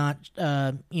well as not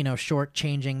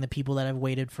shortchanging the people that have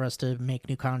waited for us to make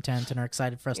new content and are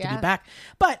excited for us to be Yeah. back.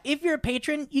 But if you're a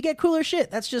patron, you get cooler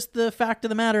shit. That's just the fact of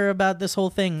the matter about this whole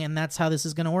thing, and that's how this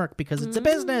is going to work because it's a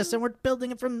business and we're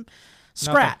building it from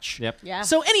scratch. Yep. Yeah.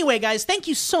 So anyway, guys, thank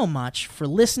you so much for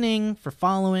listening, for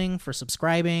following, for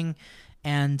subscribing.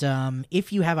 And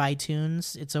if you have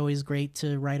iTunes, it's always great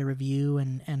to write a review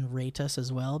and rate us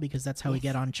as well, because that's how we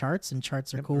get on charts, and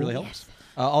charts are cool. It really helps.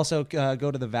 Also, go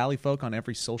to the Valley Folk on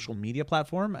every social media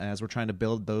platform as we're trying to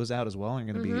build those out as well. I'm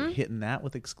going to be hitting that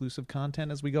with exclusive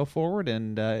content as we go forward,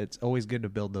 and it's always good to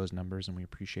build those numbers, and we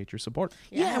appreciate your support.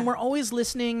 Yeah, and we're always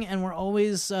listening, and we're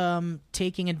always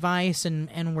taking advice, and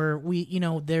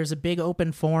there's a big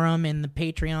open forum in the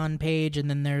Patreon page, and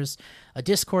then there's a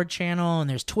Discord channel, and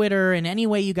there's Twitter, and any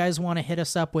way you guys want to hit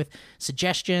us up with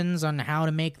suggestions on how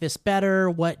to make this better,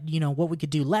 what we could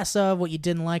do less of, what you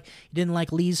didn't like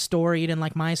Lee's story, you didn't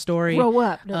like my story. Grow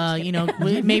up. No,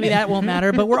 just Maybe that won't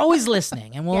matter, but we're always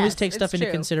listening, and we'll always Yes, take stuff it's into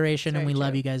true. consideration, and Very we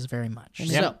love true. you guys very much.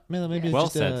 Yeah. So, Maybe Well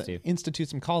just said, Steve. institute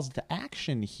some calls to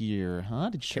action here,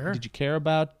 huh? Sure. Did you care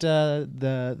about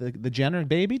the Jenner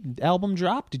baby album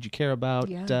drop? Did you care about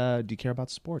do you care about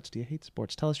sports? Do you hate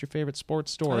sports? Tell us your favorite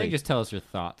sports I story. think just tell us your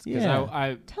thoughts. Because Yeah.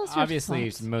 I Tell us your obviously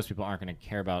thoughts. most people aren't going to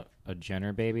care about a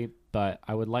Jenner baby, but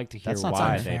I would like to hear That's not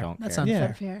why unfair. they don't That's care.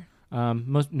 unfair. Fair.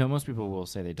 Most people will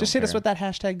say they don't. Just hit us care. with that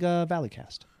hashtag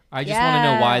Valleycast. I just want to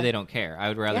know Yeah. why they don't care. I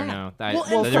would rather Yeah. know that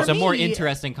Well, that there's for a more me-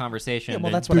 interesting conversation. Yeah, well,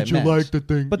 than- that's what I Did you meant. like the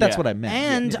thing? But that's Yeah. what I meant.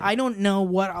 And Yeah. I don't know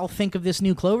what I'll think of this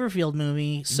new Cloverfield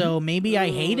movie, so maybe I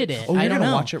hated it. Oh, I you're don't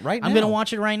gonna know. watch it right I'm now. going to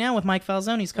watch it right now with Mike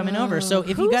Falzone. He's coming over. So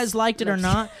if you guys liked it or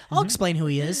not, I'll explain who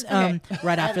he is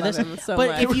right after love this. him so but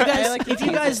much. if you I guys like to if you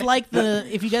tease guys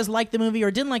it. if you guys liked the movie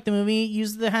or didn't like the movie,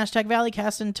 use the hashtag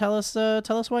Valleycast and tell us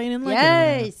why you didn't like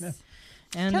it. Yes.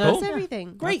 And Tell us yeah.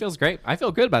 everything. That Great. feels great. I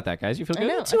feel good about that, guys. You feel I good?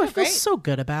 know. Too, I feel great. so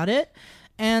good about it.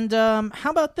 And how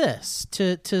about this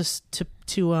to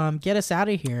get us out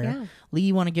of here? Yeah. Lee,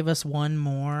 you want to give us one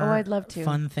more? Oh, I'd love to.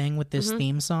 Fun thing with this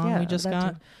theme song Yeah, we I'd just love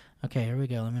got. to. Okay, here we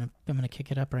go. I'm gonna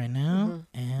kick it up right now,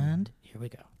 and here we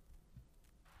go.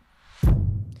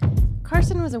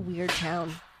 Carson was a weird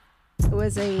town. It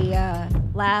was a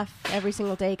laugh every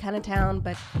single day kind of town,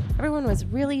 but everyone was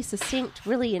really succinct,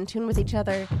 really in tune with each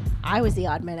other. I was the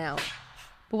odd man out.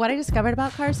 But what I discovered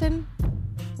about Carson,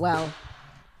 well,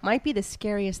 might be the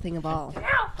scariest thing of all.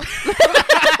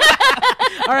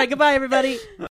 All right, goodbye, everybody.